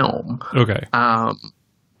this film. Okay. I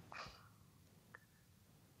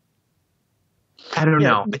don't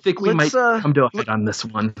know. I think we might come to a head on this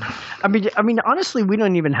one. I mean, honestly, we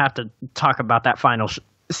don't even have to talk about that final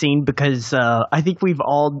scene because I think we've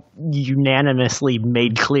all unanimously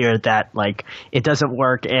made clear that like it doesn't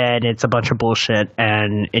work and it's a bunch of bullshit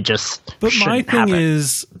and it just. But my thing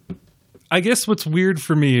is, I guess what's weird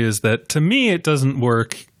for me is that to me it doesn't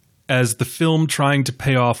work as the film trying to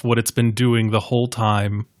pay off what it's been doing the whole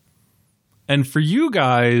time. And for you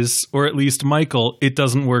guys, or at least Michael, it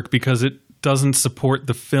doesn't work because it doesn't support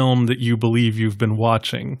the film that you believe you've been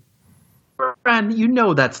watching. And you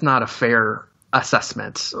know that's not a fair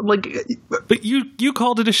assessment. Like, but you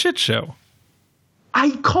called it a shit show. I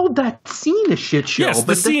called that scene a shit show. Yes,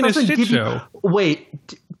 the scene is shit show. Wait,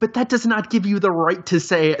 but that does not give you the right to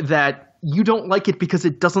say that you don't like it because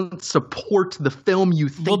it doesn't support the film you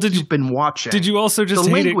think you've been watching. Did you also just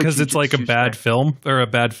hate it because it's like a bad film or a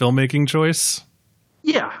bad filmmaking choice?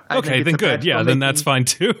 Yeah. Okay, then good. Yeah, then that's fine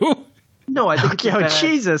too. No, I think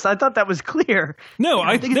Jesus, I thought that was clear. No,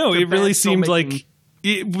 it really seemed like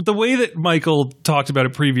the way that Michael talked about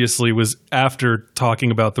it previously was after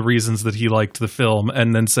talking about the reasons that he liked the film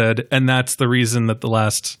and then said, and that's the reason that the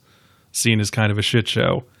last scene is kind of a shit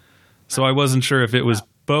show. So I wasn't sure if it was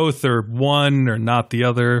both or one or not the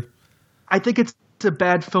other. I think it's a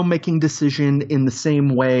bad filmmaking decision in the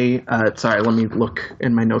same way. Sorry, let me look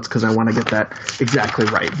in my notes because I want to get that exactly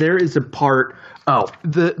right. There is a part. Oh,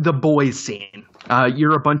 the boys scene.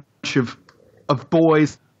 You're a bunch of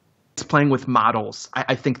boys playing with models.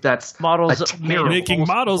 I think that's models making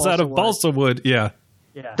models out of balsa wood. Yeah,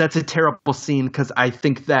 that's a terrible scene because I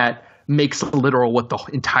think that makes literal what the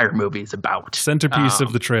entire movie is about. Centerpiece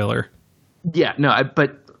of the trailer. Yeah, no,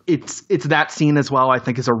 but it's that scene as well. I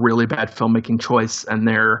think is a really bad filmmaking choice, and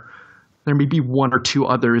there may be one or two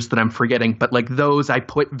others that I'm forgetting, but like those I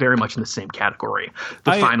put very much in the same category.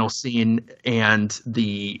 The final scene and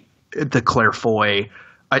the Claire Foy,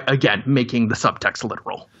 again, making the subtext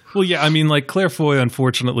literal. Well, yeah, I mean, like Claire Foy,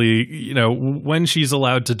 unfortunately, you know, when she's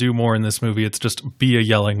allowed to do more in this movie, it's just be a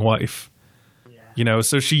yelling wife. Yeah. You know,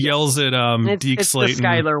 so she yells at Deke Slayton. It's the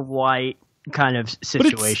Skylar White kind of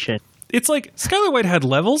situation. It's like Skylar White had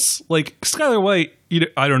levels. Like Skylar White, you know,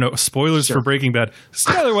 I don't know, spoilers for Breaking Bad.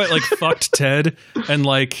 Skylar White like fucked Ted, and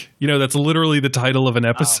like, you know, that's literally the title of an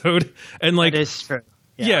episode. And like, that is true.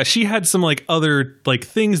 Yeah, she had some like other like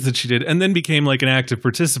things that she did, and then became like an active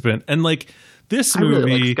participant. And like this movie, I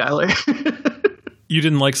really like Skylar. You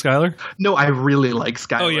didn't like Skylar? No, I really like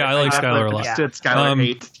Skylar. Oh yeah, I like Skylar a lot. Skylar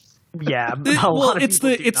hate. Yeah, it's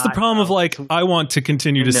the problem of like I want to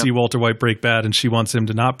continue to see Walter White break bad, and she wants him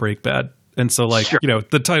to not break bad, and so like you know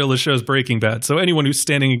the title of the show is Breaking Bad, so anyone who's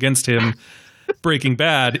standing against him breaking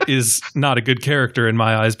bad is not a good character in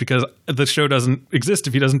my eyes because the show doesn't exist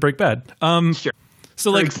if he doesn't break bad.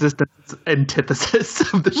 So like existence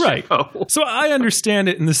antithesis of the show. So I understand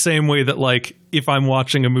it in the same way that like if I'm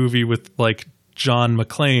watching a movie with like John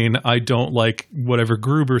McClane, I don't like whatever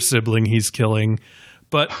Gruber sibling he's killing.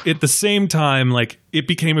 But at the same time, like it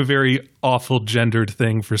became a very awful gendered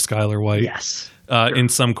thing for Skylar White. Yes. In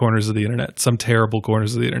some corners of the internet, some terrible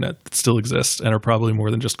corners of the internet that still exist and are probably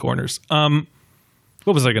more than just corners. What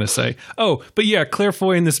was I going to say? Oh, but yeah, Claire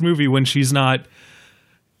Foy in this movie, when she's not,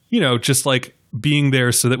 you know, just like being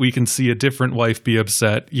there so that we can see a different wife be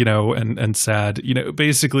upset, you know, and sad, you know,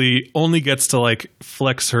 basically only gets to like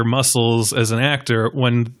flex her muscles as an actor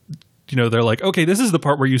when, you know, they're like, okay, this is the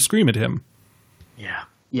part where you scream at him. Yeah.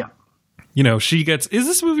 Yeah. You know, she gets... Is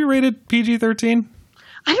this movie rated PG-13?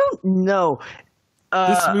 I don't know.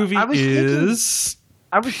 This movie is...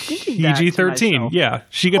 I was thinking PG-13. Yeah.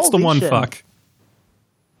 She gets the one fuck.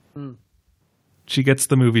 She gets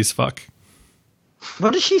the movie's fuck.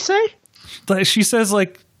 What does she say? She says,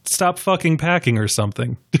 like, stop fucking packing or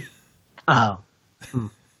something. Oh.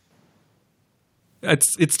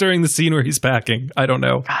 It's during the scene where he's packing. I don't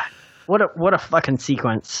know. God, what a fucking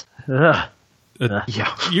sequence. Ugh.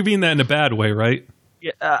 Yeah, you mean that in a bad way, right?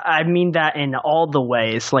 I mean that in all the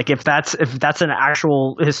ways. Like if that's an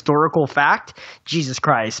actual historical fact, Jesus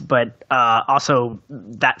Christ. But also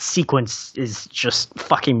that sequence is just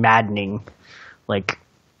fucking maddening. Like,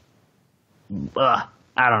 I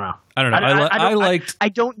don't know. I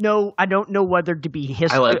don't know whether to be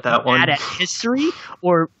I like that one. mad at history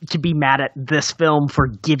or to be mad at this film for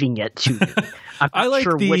giving it to me. I'm not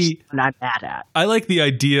sure which one I'm mad at. I like the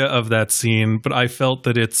idea of that scene, but I felt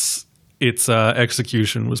that its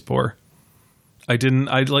execution was poor. I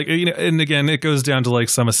like, you know, and again, it goes down to like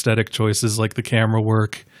some aesthetic choices, like the camera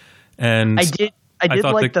work. And I did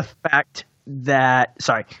like the fact that.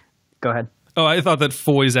 Sorry, go ahead. Oh, I thought that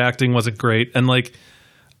Foy's acting wasn't great, and like,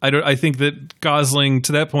 I think that Gosling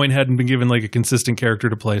to that point hadn't been given like a consistent character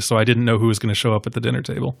to play, so I didn't know who was going to show up at the dinner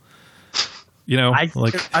table. You know, I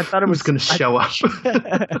thought it was going to show up.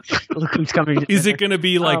 Look who's coming. Is it going to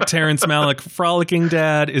be like Terrence Malick frolicking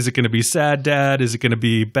dad? Is it going to be sad dad? Is it going to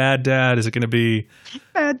be bad dad? Is it going to be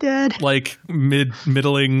bad dad? Like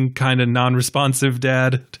middling kind of non-responsive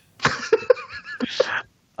dad?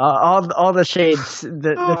 All the shades,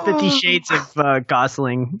 the 50 shades of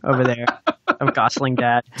Gosling over there, of Gosling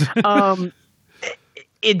dad.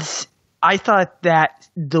 I thought that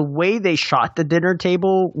the way they shot the dinner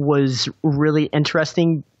table was really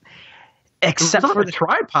interesting, except for the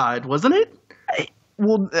tripod, wasn't it?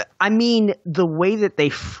 Well, I mean, the way that they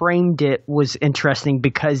framed it was interesting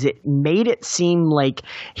because it made it seem like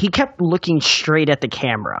he kept looking straight at the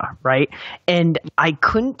camera, right? And I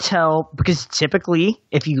couldn't tell because typically,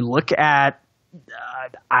 if you look at,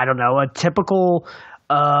 I don't know, a typical.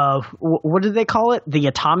 What do they call it? The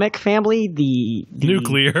atomic family? The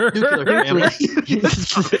nuclear family.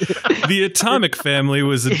 The Atomic Family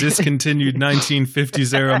was a discontinued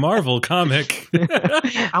 1950s era Marvel comic.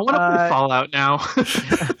 I want to play Fallout now.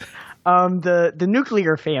 The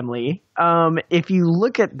nuclear family. If you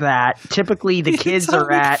look at that, typically the kids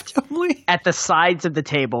are at the sides of the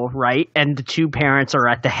table, right? And the two parents are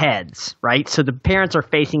at the heads, right? So the parents are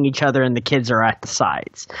facing each other and the kids are at the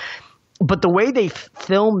sides. But the way they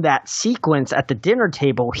film that sequence at the dinner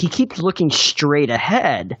table, he keeps looking straight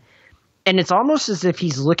ahead. And it's almost as if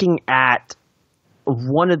he's looking at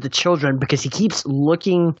one of the children because he keeps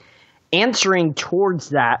answering towards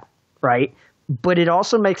that, right? But it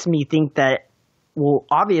also makes me think that, well,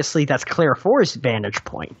 obviously that's Claire Foy's vantage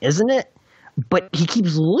point, isn't it? But he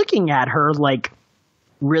keeps looking at her like,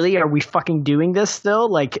 really? Are we fucking doing this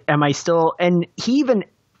still? Like, am I still? And he even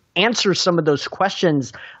answers some of those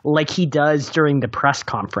questions like he does during the press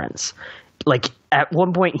conference. Like at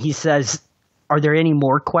one point he says, "Are there any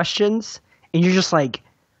more questions?" And you're just like,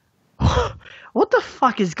 what the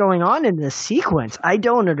fuck is going on in this sequence? I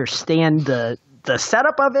don't understand the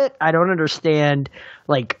setup of it. I don't understand,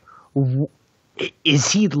 like,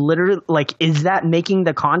 is he literally, like, is that making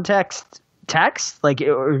the context text, like,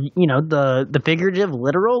 or, you know, the figurative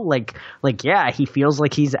literal, like yeah, he feels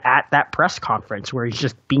like he's at that press conference where he's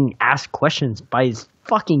just being asked questions by his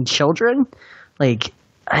fucking children. Like,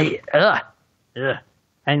 I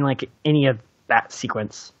didn't like any of that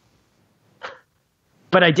sequence,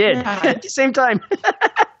 but I did at the same time.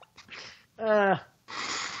 I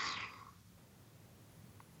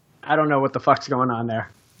don't know what the fuck's going on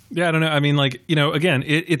there. Yeah, I don't know. I mean, like, you know, again,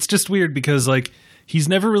 it's just weird because, like, he's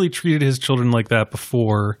never really treated his children like that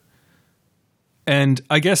before. And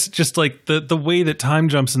I guess just, like, the way that time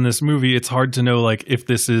jumps in this movie, it's hard to know, like, if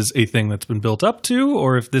this is a thing that's been built up to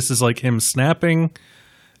or if this is, like, him snapping.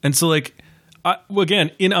 And so, like,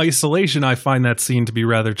 again, in isolation, I find that scene to be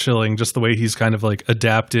rather chilling, just the way he's kind of, like,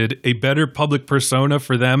 adapted a better public persona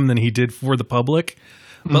for them than he did for the public.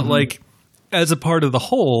 But, like, as a part of the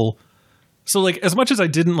whole... So, like, as much as I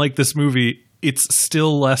didn't like this movie, it's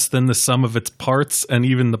still less than the sum of its parts, and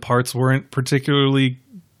even the parts weren't particularly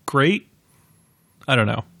great. I don't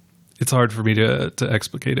know. It's hard for me to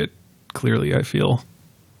explicate it clearly, I feel.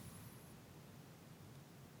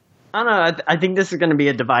 I don't know. I think this is going to be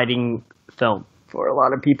a dividing film for a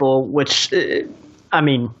lot of people, which, I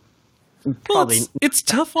mean... Well, it's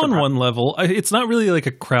tough on one level. It's not really like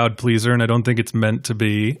a crowd pleaser, and I don't think it's meant to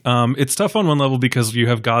be. It's tough on one level because you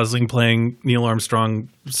have Gosling playing Neil Armstrong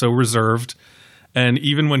so reserved, and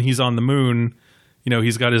even when he's on the moon, you know,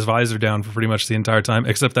 he's got his visor down for pretty much the entire time,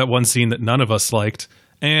 except that one scene that none of us liked.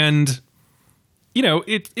 And, you know,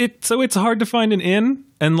 so it's hard to find an in,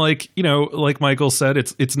 and like, you know, like Michael said,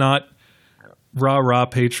 it's not rah-rah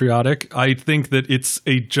patriotic. I think that it's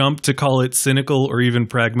a jump to call it cynical or even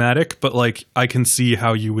pragmatic, but like I can see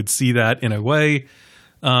how you would see that in a way,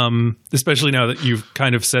 especially now that you've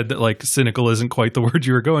kind of said that like cynical isn't quite the word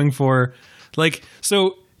you were going for. Like,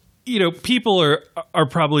 so, you know, people are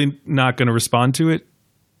probably not going to respond to it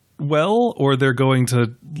well, or they're going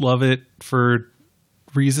to love it for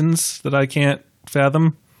reasons that I can't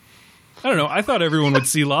fathom. I don't know. I thought everyone would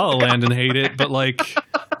see La La Land and hate it, but like...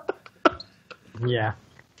 Yeah.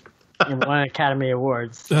 And won Academy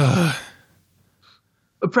Awards. Brad,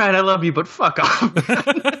 I love you, but fuck off.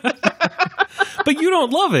 But you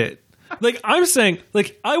don't love it. Like, I'm saying,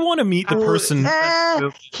 like, I want to meet the person.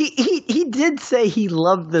 He did say he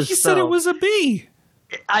loved this. He said it was a B.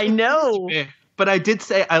 I know. But I did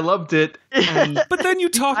say I loved it. And but then you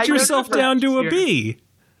talked yourself down to a B.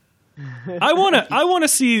 I want to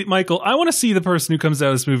see, Michael, I want to see the person who comes out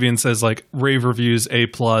of this movie and says, like, rave reviews, A+,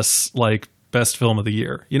 like, best film of the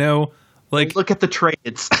year, you know? Like, look at the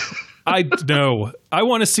trades. I know. I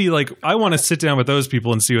want to see, like, I want to sit down with those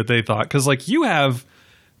people and see what they thought. Because, like, you have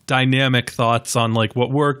dynamic thoughts on like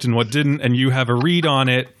what worked and what didn't, and you have a read on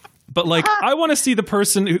it. But like, I want to see the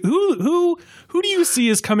person who do you see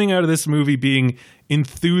is coming out of this movie being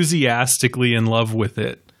enthusiastically in love with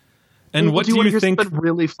it? And what do you think? Something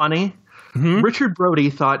really funny? Richard Brody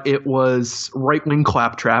thought it was right-wing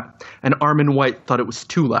claptrap, and Armin White thought it was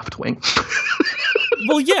too left-wing.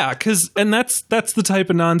 Well, yeah, and that's the type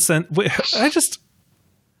of nonsense.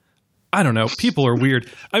 I don't know. People are weird.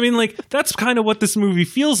 I mean, like, that's kind of what this movie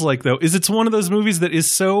feels like, though, is it's one of those movies that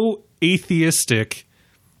is so atheistic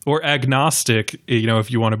or agnostic, you know,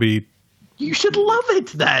 if you want to be. You should love it,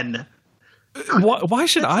 then. Why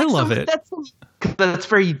should I love it? That's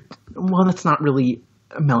very, well, that's not really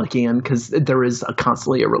Malikian, because there is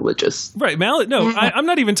constantly a religious. Right, I'm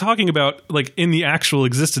not even talking about, like, in the actual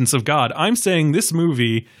existence of God. I'm saying this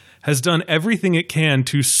movie has done everything it can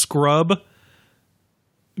to scrub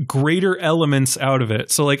greater elements out of it.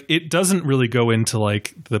 So like it doesn't really go into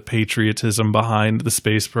like the patriotism behind the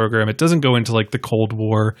space program. It doesn't go into like the Cold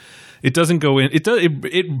War. It doesn't go in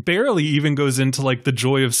it barely even goes into like the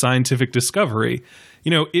joy of scientific discovery.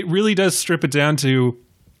 You know, it really does strip it down to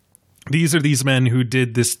these are these men who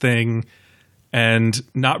did this thing and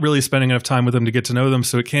not really spending enough time with them to get to know them,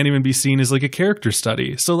 so it can't even be seen as like a character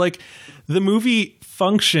study. So like the movie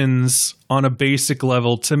functions on a basic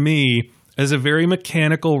level to me as a very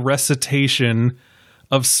mechanical recitation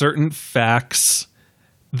of certain facts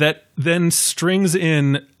that then strings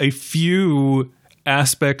in a few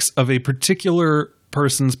aspects of a particular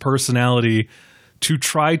person's personality to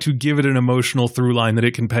try to give it an emotional through line that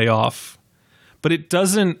it can pay off. But it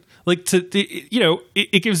doesn't, like,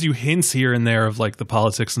 it gives you hints here and there of like the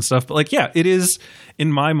politics and stuff. But like, yeah, it is,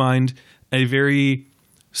 in my mind, a very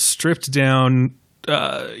stripped down,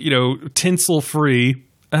 tinsel free.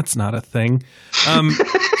 That's not a thing.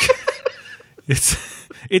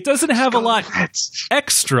 It doesn't have a lot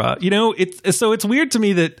extra, you know. So it's weird to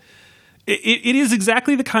me that it is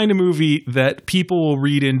exactly the kind of movie that people will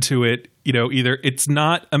read into it. You know, either it's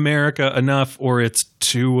not America enough or it's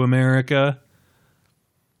too America.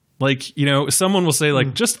 Like, you know, someone will say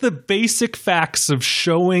like just the basic facts of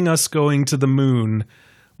showing us going to the moon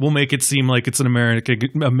will make it seem like it's an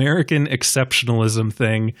American exceptionalism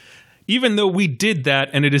thing, even though we did that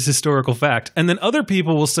and it is historical fact. And then other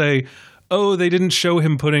people will say, oh, they didn't show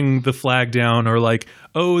him putting the flag down, or like,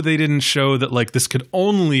 oh, they didn't show that like this could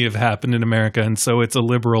only have happened in America, and so it's a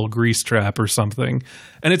liberal grease trap or something.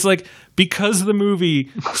 And it's like, because the movie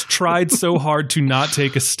tried so hard to not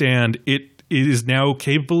take a stand, it is now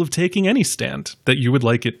capable of taking any stand that you would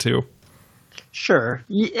like it to. Sure.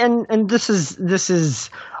 And this is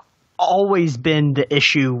always been the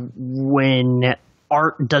issue when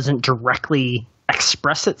art doesn't directly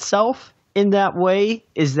express itself in that way,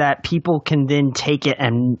 is that people can then take it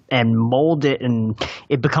and mold it, and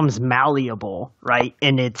it becomes malleable, right?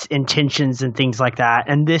 And its intentions and things like that.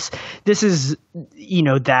 And this is, you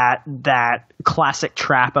know, that classic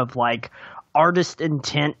trap of like artist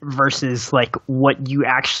intent versus like what you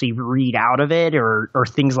actually read out of it, or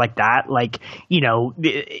things like that. Like, you know,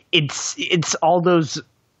 it's all those,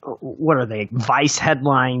 what are they, Vice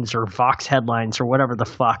headlines or Vox headlines or whatever the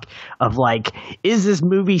fuck, of like, is this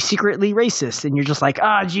movie secretly racist? And you're just like,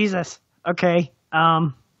 Jesus, okay,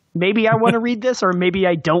 maybe I want to read this, or maybe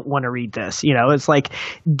I don't want to read this. You know, it's like,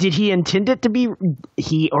 did he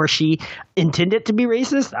or she intend it to be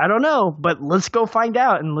racist? I don't know, but let's go find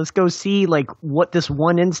out, and let's go see like what this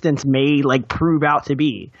one instance may like prove out to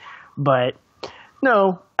be. But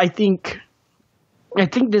no, I think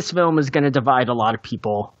this film is going to divide a lot of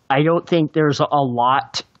people. I don't think there's a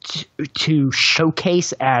lot to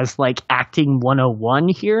showcase as like acting 101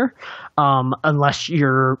 here, unless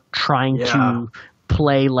you're trying to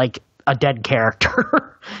play like a dead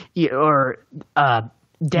character or dead.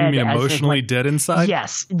 You mean emotionally like, dead inside?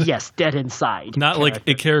 Yes, dead inside. Not character. Like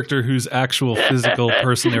a character whose actual physical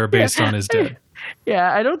person they were based on is dead.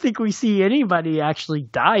 Yeah, I don't think we see anybody actually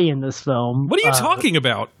die in this film. What are you talking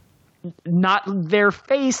about? Not their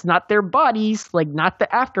face, not their bodies, like not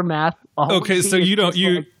the aftermath. Okay, so you don't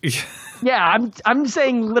Yeah, I'm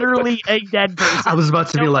saying literally a dead person. I was about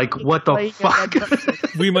to be like, what the fuck?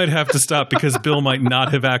 We might have to stop because Bill might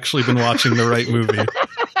not have actually been watching the right movie.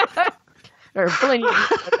 There are plenty of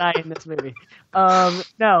people that die in this movie.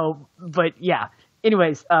 No, but yeah.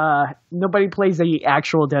 Anyways, nobody plays the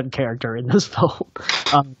actual dead character in this film.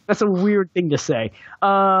 That's a weird thing to say.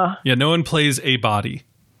 Yeah, no one plays a body.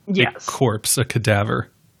 Yes. A corpse, a cadaver.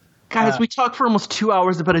 Guys, we talked for almost 2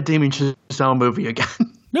 hours about a Damien Chazelle movie again.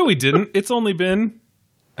 No, we didn't. It's only been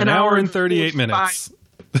an hour and 38 minutes.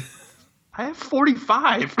 I have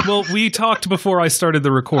 45. Well, we talked before I started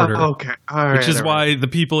the recorder. Oh, okay. All right. Which is why the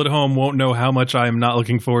people at home won't know how much I am not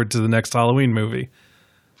looking forward to the next Halloween movie.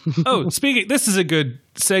 Oh, this is a good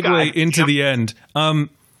segue into the end.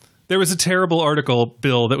 There was a terrible article,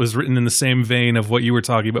 Bill, that was written in the same vein of what you were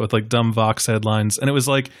talking about with like dumb Vox headlines. And it was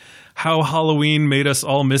like how Halloween made us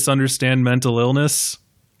all misunderstand mental illness.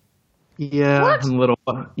 Yeah, I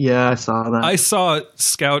saw that. I saw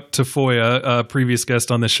Scout Tafoya, a previous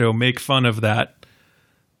guest on the show, make fun of that.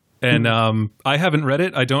 And I haven't read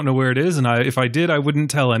it. I don't know where it is. And if I did, I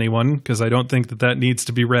wouldn't tell anyone because I don't think that needs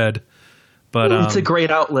to be read. But it's a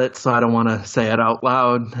great outlet, so I don't want to say it out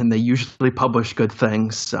loud. And they usually publish good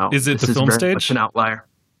things. So is it the film stage? Much an outlier.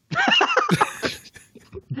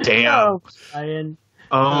 Damn. Brian.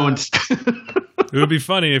 It would be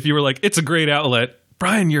funny if you were like, it's a great outlet.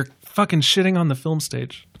 Brian, you're fucking shitting on the film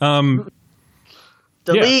stage. Delete.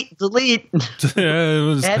 We'll just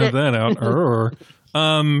have that out.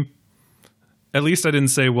 At least I didn't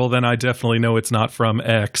say, well, then I definitely know it's not from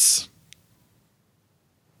X.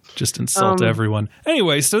 Just insult everyone.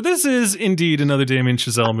 Anyway, so this is indeed another Damien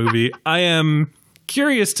Chazelle movie. I am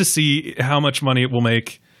curious to see how much money it will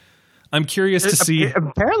make. I'm curious to see.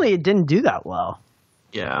 Apparently, it didn't do that well.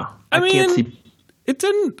 Yeah, I mean, can't see. It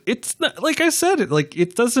didn't. It's not like I said.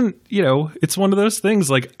 It doesn't. It's one of those things.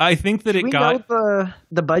 Like I think that it got the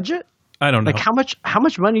budget. I don't know. Like how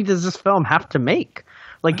much money does this film have to make?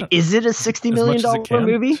 Like, is it a $60 million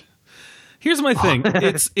movie? Here's my thing.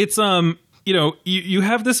 It's you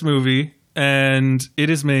have this movie and it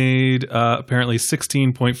has made apparently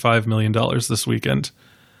 $16.5 million this weekend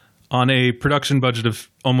on a production budget of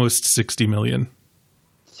almost $60 million.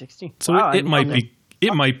 60. So wow, it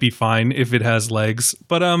might be fine if it has legs.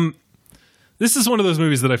 But this is one of those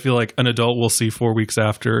movies that I feel like an adult will see 4 weeks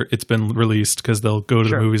after it's been released because they'll go to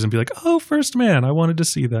the movies and be like, "Oh, First Man, I wanted to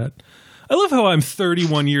see that." I love how I'm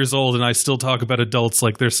 31 years old and I still talk about adults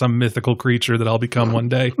like there's some mythical creature that I'll become one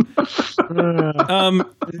day.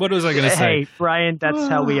 What was I going to say? Hey, Brian, that's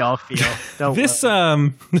how we all feel.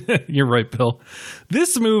 You're right, Bill.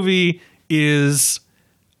 This movie is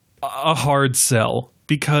a hard sell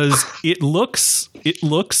because it looks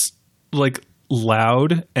like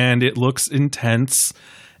loud and it looks intense.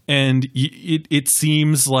 And it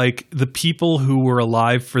seems like the people who were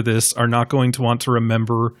alive for this are not going to want to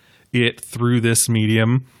remember it through this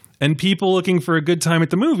medium, and people looking for a good time at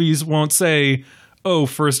the movies won't say, "Oh,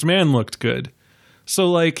 First Man looked good."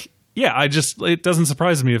 So it doesn't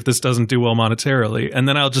surprise me if this doesn't do well monetarily, and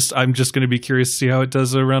then I'm just going to be curious to see how it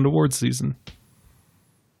does around awards season.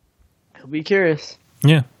 I'll be curious.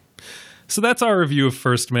 Yeah. So that's our review of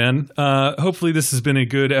First Man. Hopefully this has been a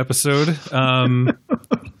good episode.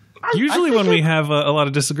 Usually when we have a lot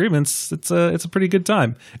of disagreements, it's a pretty good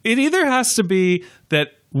time. It either has to be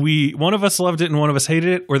that one of us loved it and one of us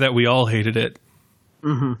hated it, or that we all hated it.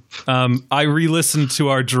 Mm-hmm. I re-listened to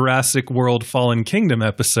our Jurassic World Fallen Kingdom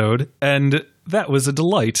episode, and that was a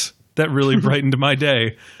delight. That really brightened my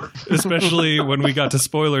day, especially when we got to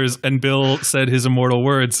spoilers and Bill said his immortal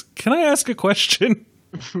words. Can I ask a question?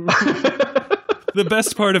 The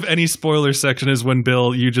best part of any spoiler section is when,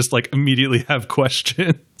 Bill, you just immediately have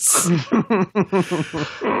questions.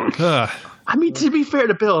 I mean, to be fair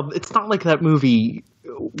to Bill, it's not like that movie,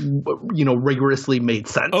 rigorously made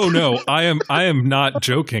sense. Oh no, I am not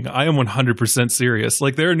joking. I am 100% serious.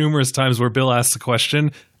 There are numerous times where Bill asks a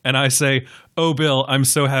question and I say, "Oh, Bill, I'm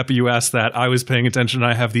so happy you asked that. I was paying attention.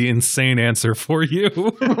 I have the insane answer for you."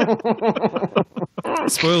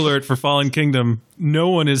 Spoiler alert for Fallen Kingdom. No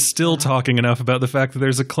one is still talking enough about the fact that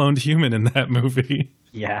there's a cloned human in that movie.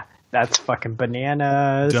 Yeah, that's fucking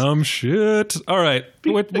bananas. Dumb shit. All right,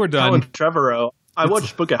 we're done. Colin Trevorrow. I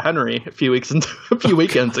watched Book of Henry a few weekends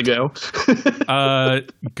ago.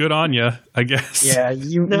 Good on you, I guess. Yeah,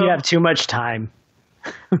 you have too much time.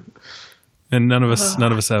 And none of us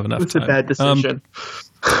have enough time. It's a bad decision.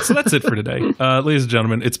 So that's it for today. Ladies and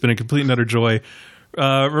gentlemen, it's been a complete and utter joy.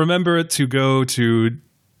 Remember to go to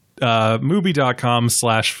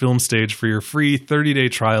Mubi.com/filmstage for your free 30-day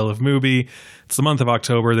trial of Mubi. It's the month of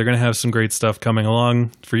October. They're going to have some great stuff coming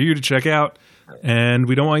along for you to check out, and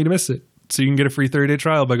we don't want you to miss it. So you can get a free 30-day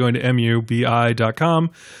trial by going to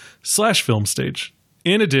mubi.com/filmstage.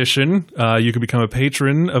 In addition, you can become a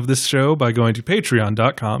patron of this show by going to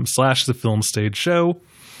patreon.com/thefilmstageshow.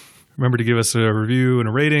 Remember to give us a review and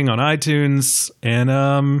a rating on iTunes. And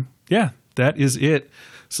that is it.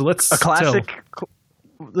 So let's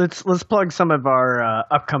Let's plug some of our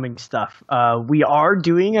upcoming stuff. We are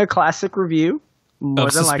doing a classic review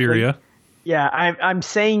of Suspiria. Likely. Yeah, I'm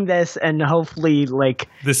saying this, and hopefully,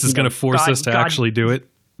 this is going to force us to actually do it.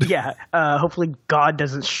 Yeah, hopefully God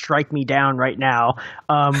doesn't strike me down right now.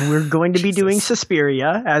 We're going to be doing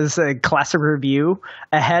Suspiria as a classic review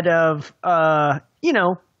ahead of,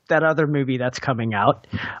 that other movie that's coming out.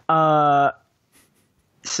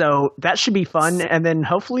 So that should be fun. And then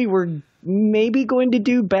hopefully we're maybe going to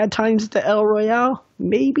do Bad Times at the El Royale.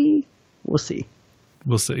 Maybe. We'll see.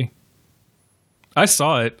 We'll see. I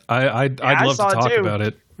saw it. I'd love to talk about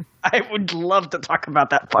it. I would love to talk about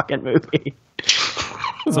that fucking movie.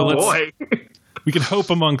 So we can hope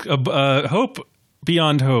hope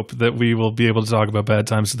beyond hope that we will be able to talk about Bad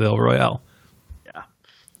Times at the El Royale.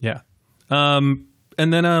 Yeah.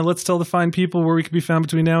 And then let's tell the fine people where we can be found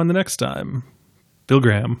between now and the next time. Bill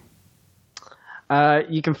Graham.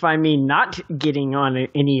 You can find me not getting on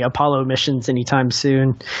any Apollo missions anytime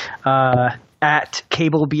soon at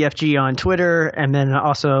Cable BFG on Twitter, and then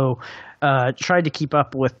also tried to keep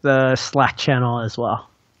up with the Slack channel as well.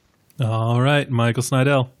 All right, Michael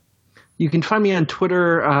Snydell. You can find me on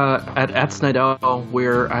Twitter at Snydell,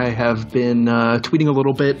 where I have been tweeting a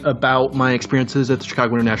little bit about my experiences at the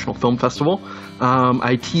Chicago International Film Festival.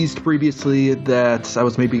 I teased previously that I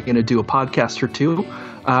was maybe going to do a podcast or two.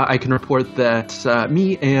 I can report that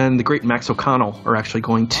me and the great Max O'Connell are actually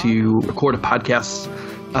going to record a podcast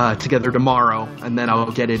together tomorrow, and then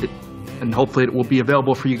I'll get it, and hopefully it will be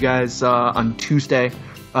available for you guys on Tuesday.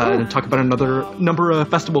 And talk about another number of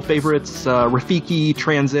festival favorites, Rafiki,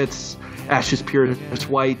 Transits, Ashes Pure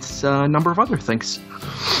Whites, a number of other things.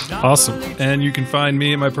 Awesome. And you can find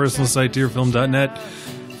me at my personal site, dearfilm.net.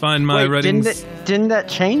 Find my writings. Didn't that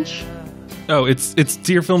change? Oh, it's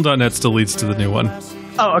dearfilm.net still leads to the new one.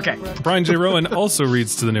 Oh, okay. Brian J. Rowan also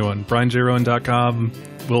reads to the new one. BrianJRowan.com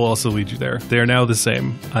will also lead you there. They are now the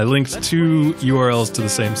same. I linked 2 URLs to the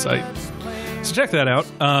same site. So check that out.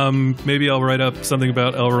 Maybe I'll write up something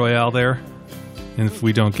about El Royale there. And if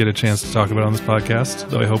we don't get a chance to talk about it on this podcast,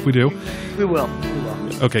 though I hope we do. We will.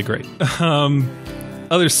 Okay, great.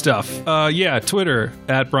 Other stuff. Twitter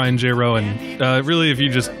at Brian J. Rowan. Really, if you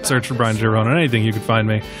just search for Brian J. Rowan on anything, you can find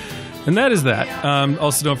me. And that is that.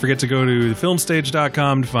 Also, don't forget to go to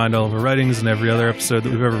thefilmstage.com to find all of our writings and every other episode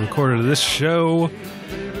that we've ever recorded of this show.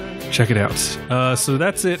 Check it out. So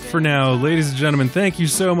that's it for now. Ladies and gentlemen, thank you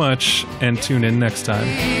so much, and tune in next time.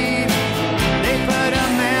 They put a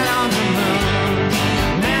man on the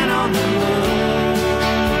moon, man on the moon.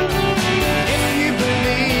 If you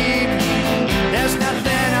believe there's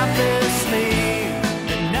nothing up his sleeve,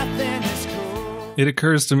 then nothing is cool. It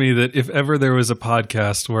occurs to me that if ever there was a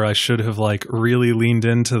podcast where I should have really leaned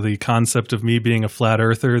into the concept of me being a flat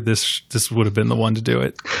earther, this would have been the one to do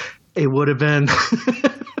it. It would have been.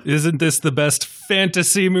 Isn't this the best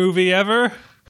fantasy movie ever?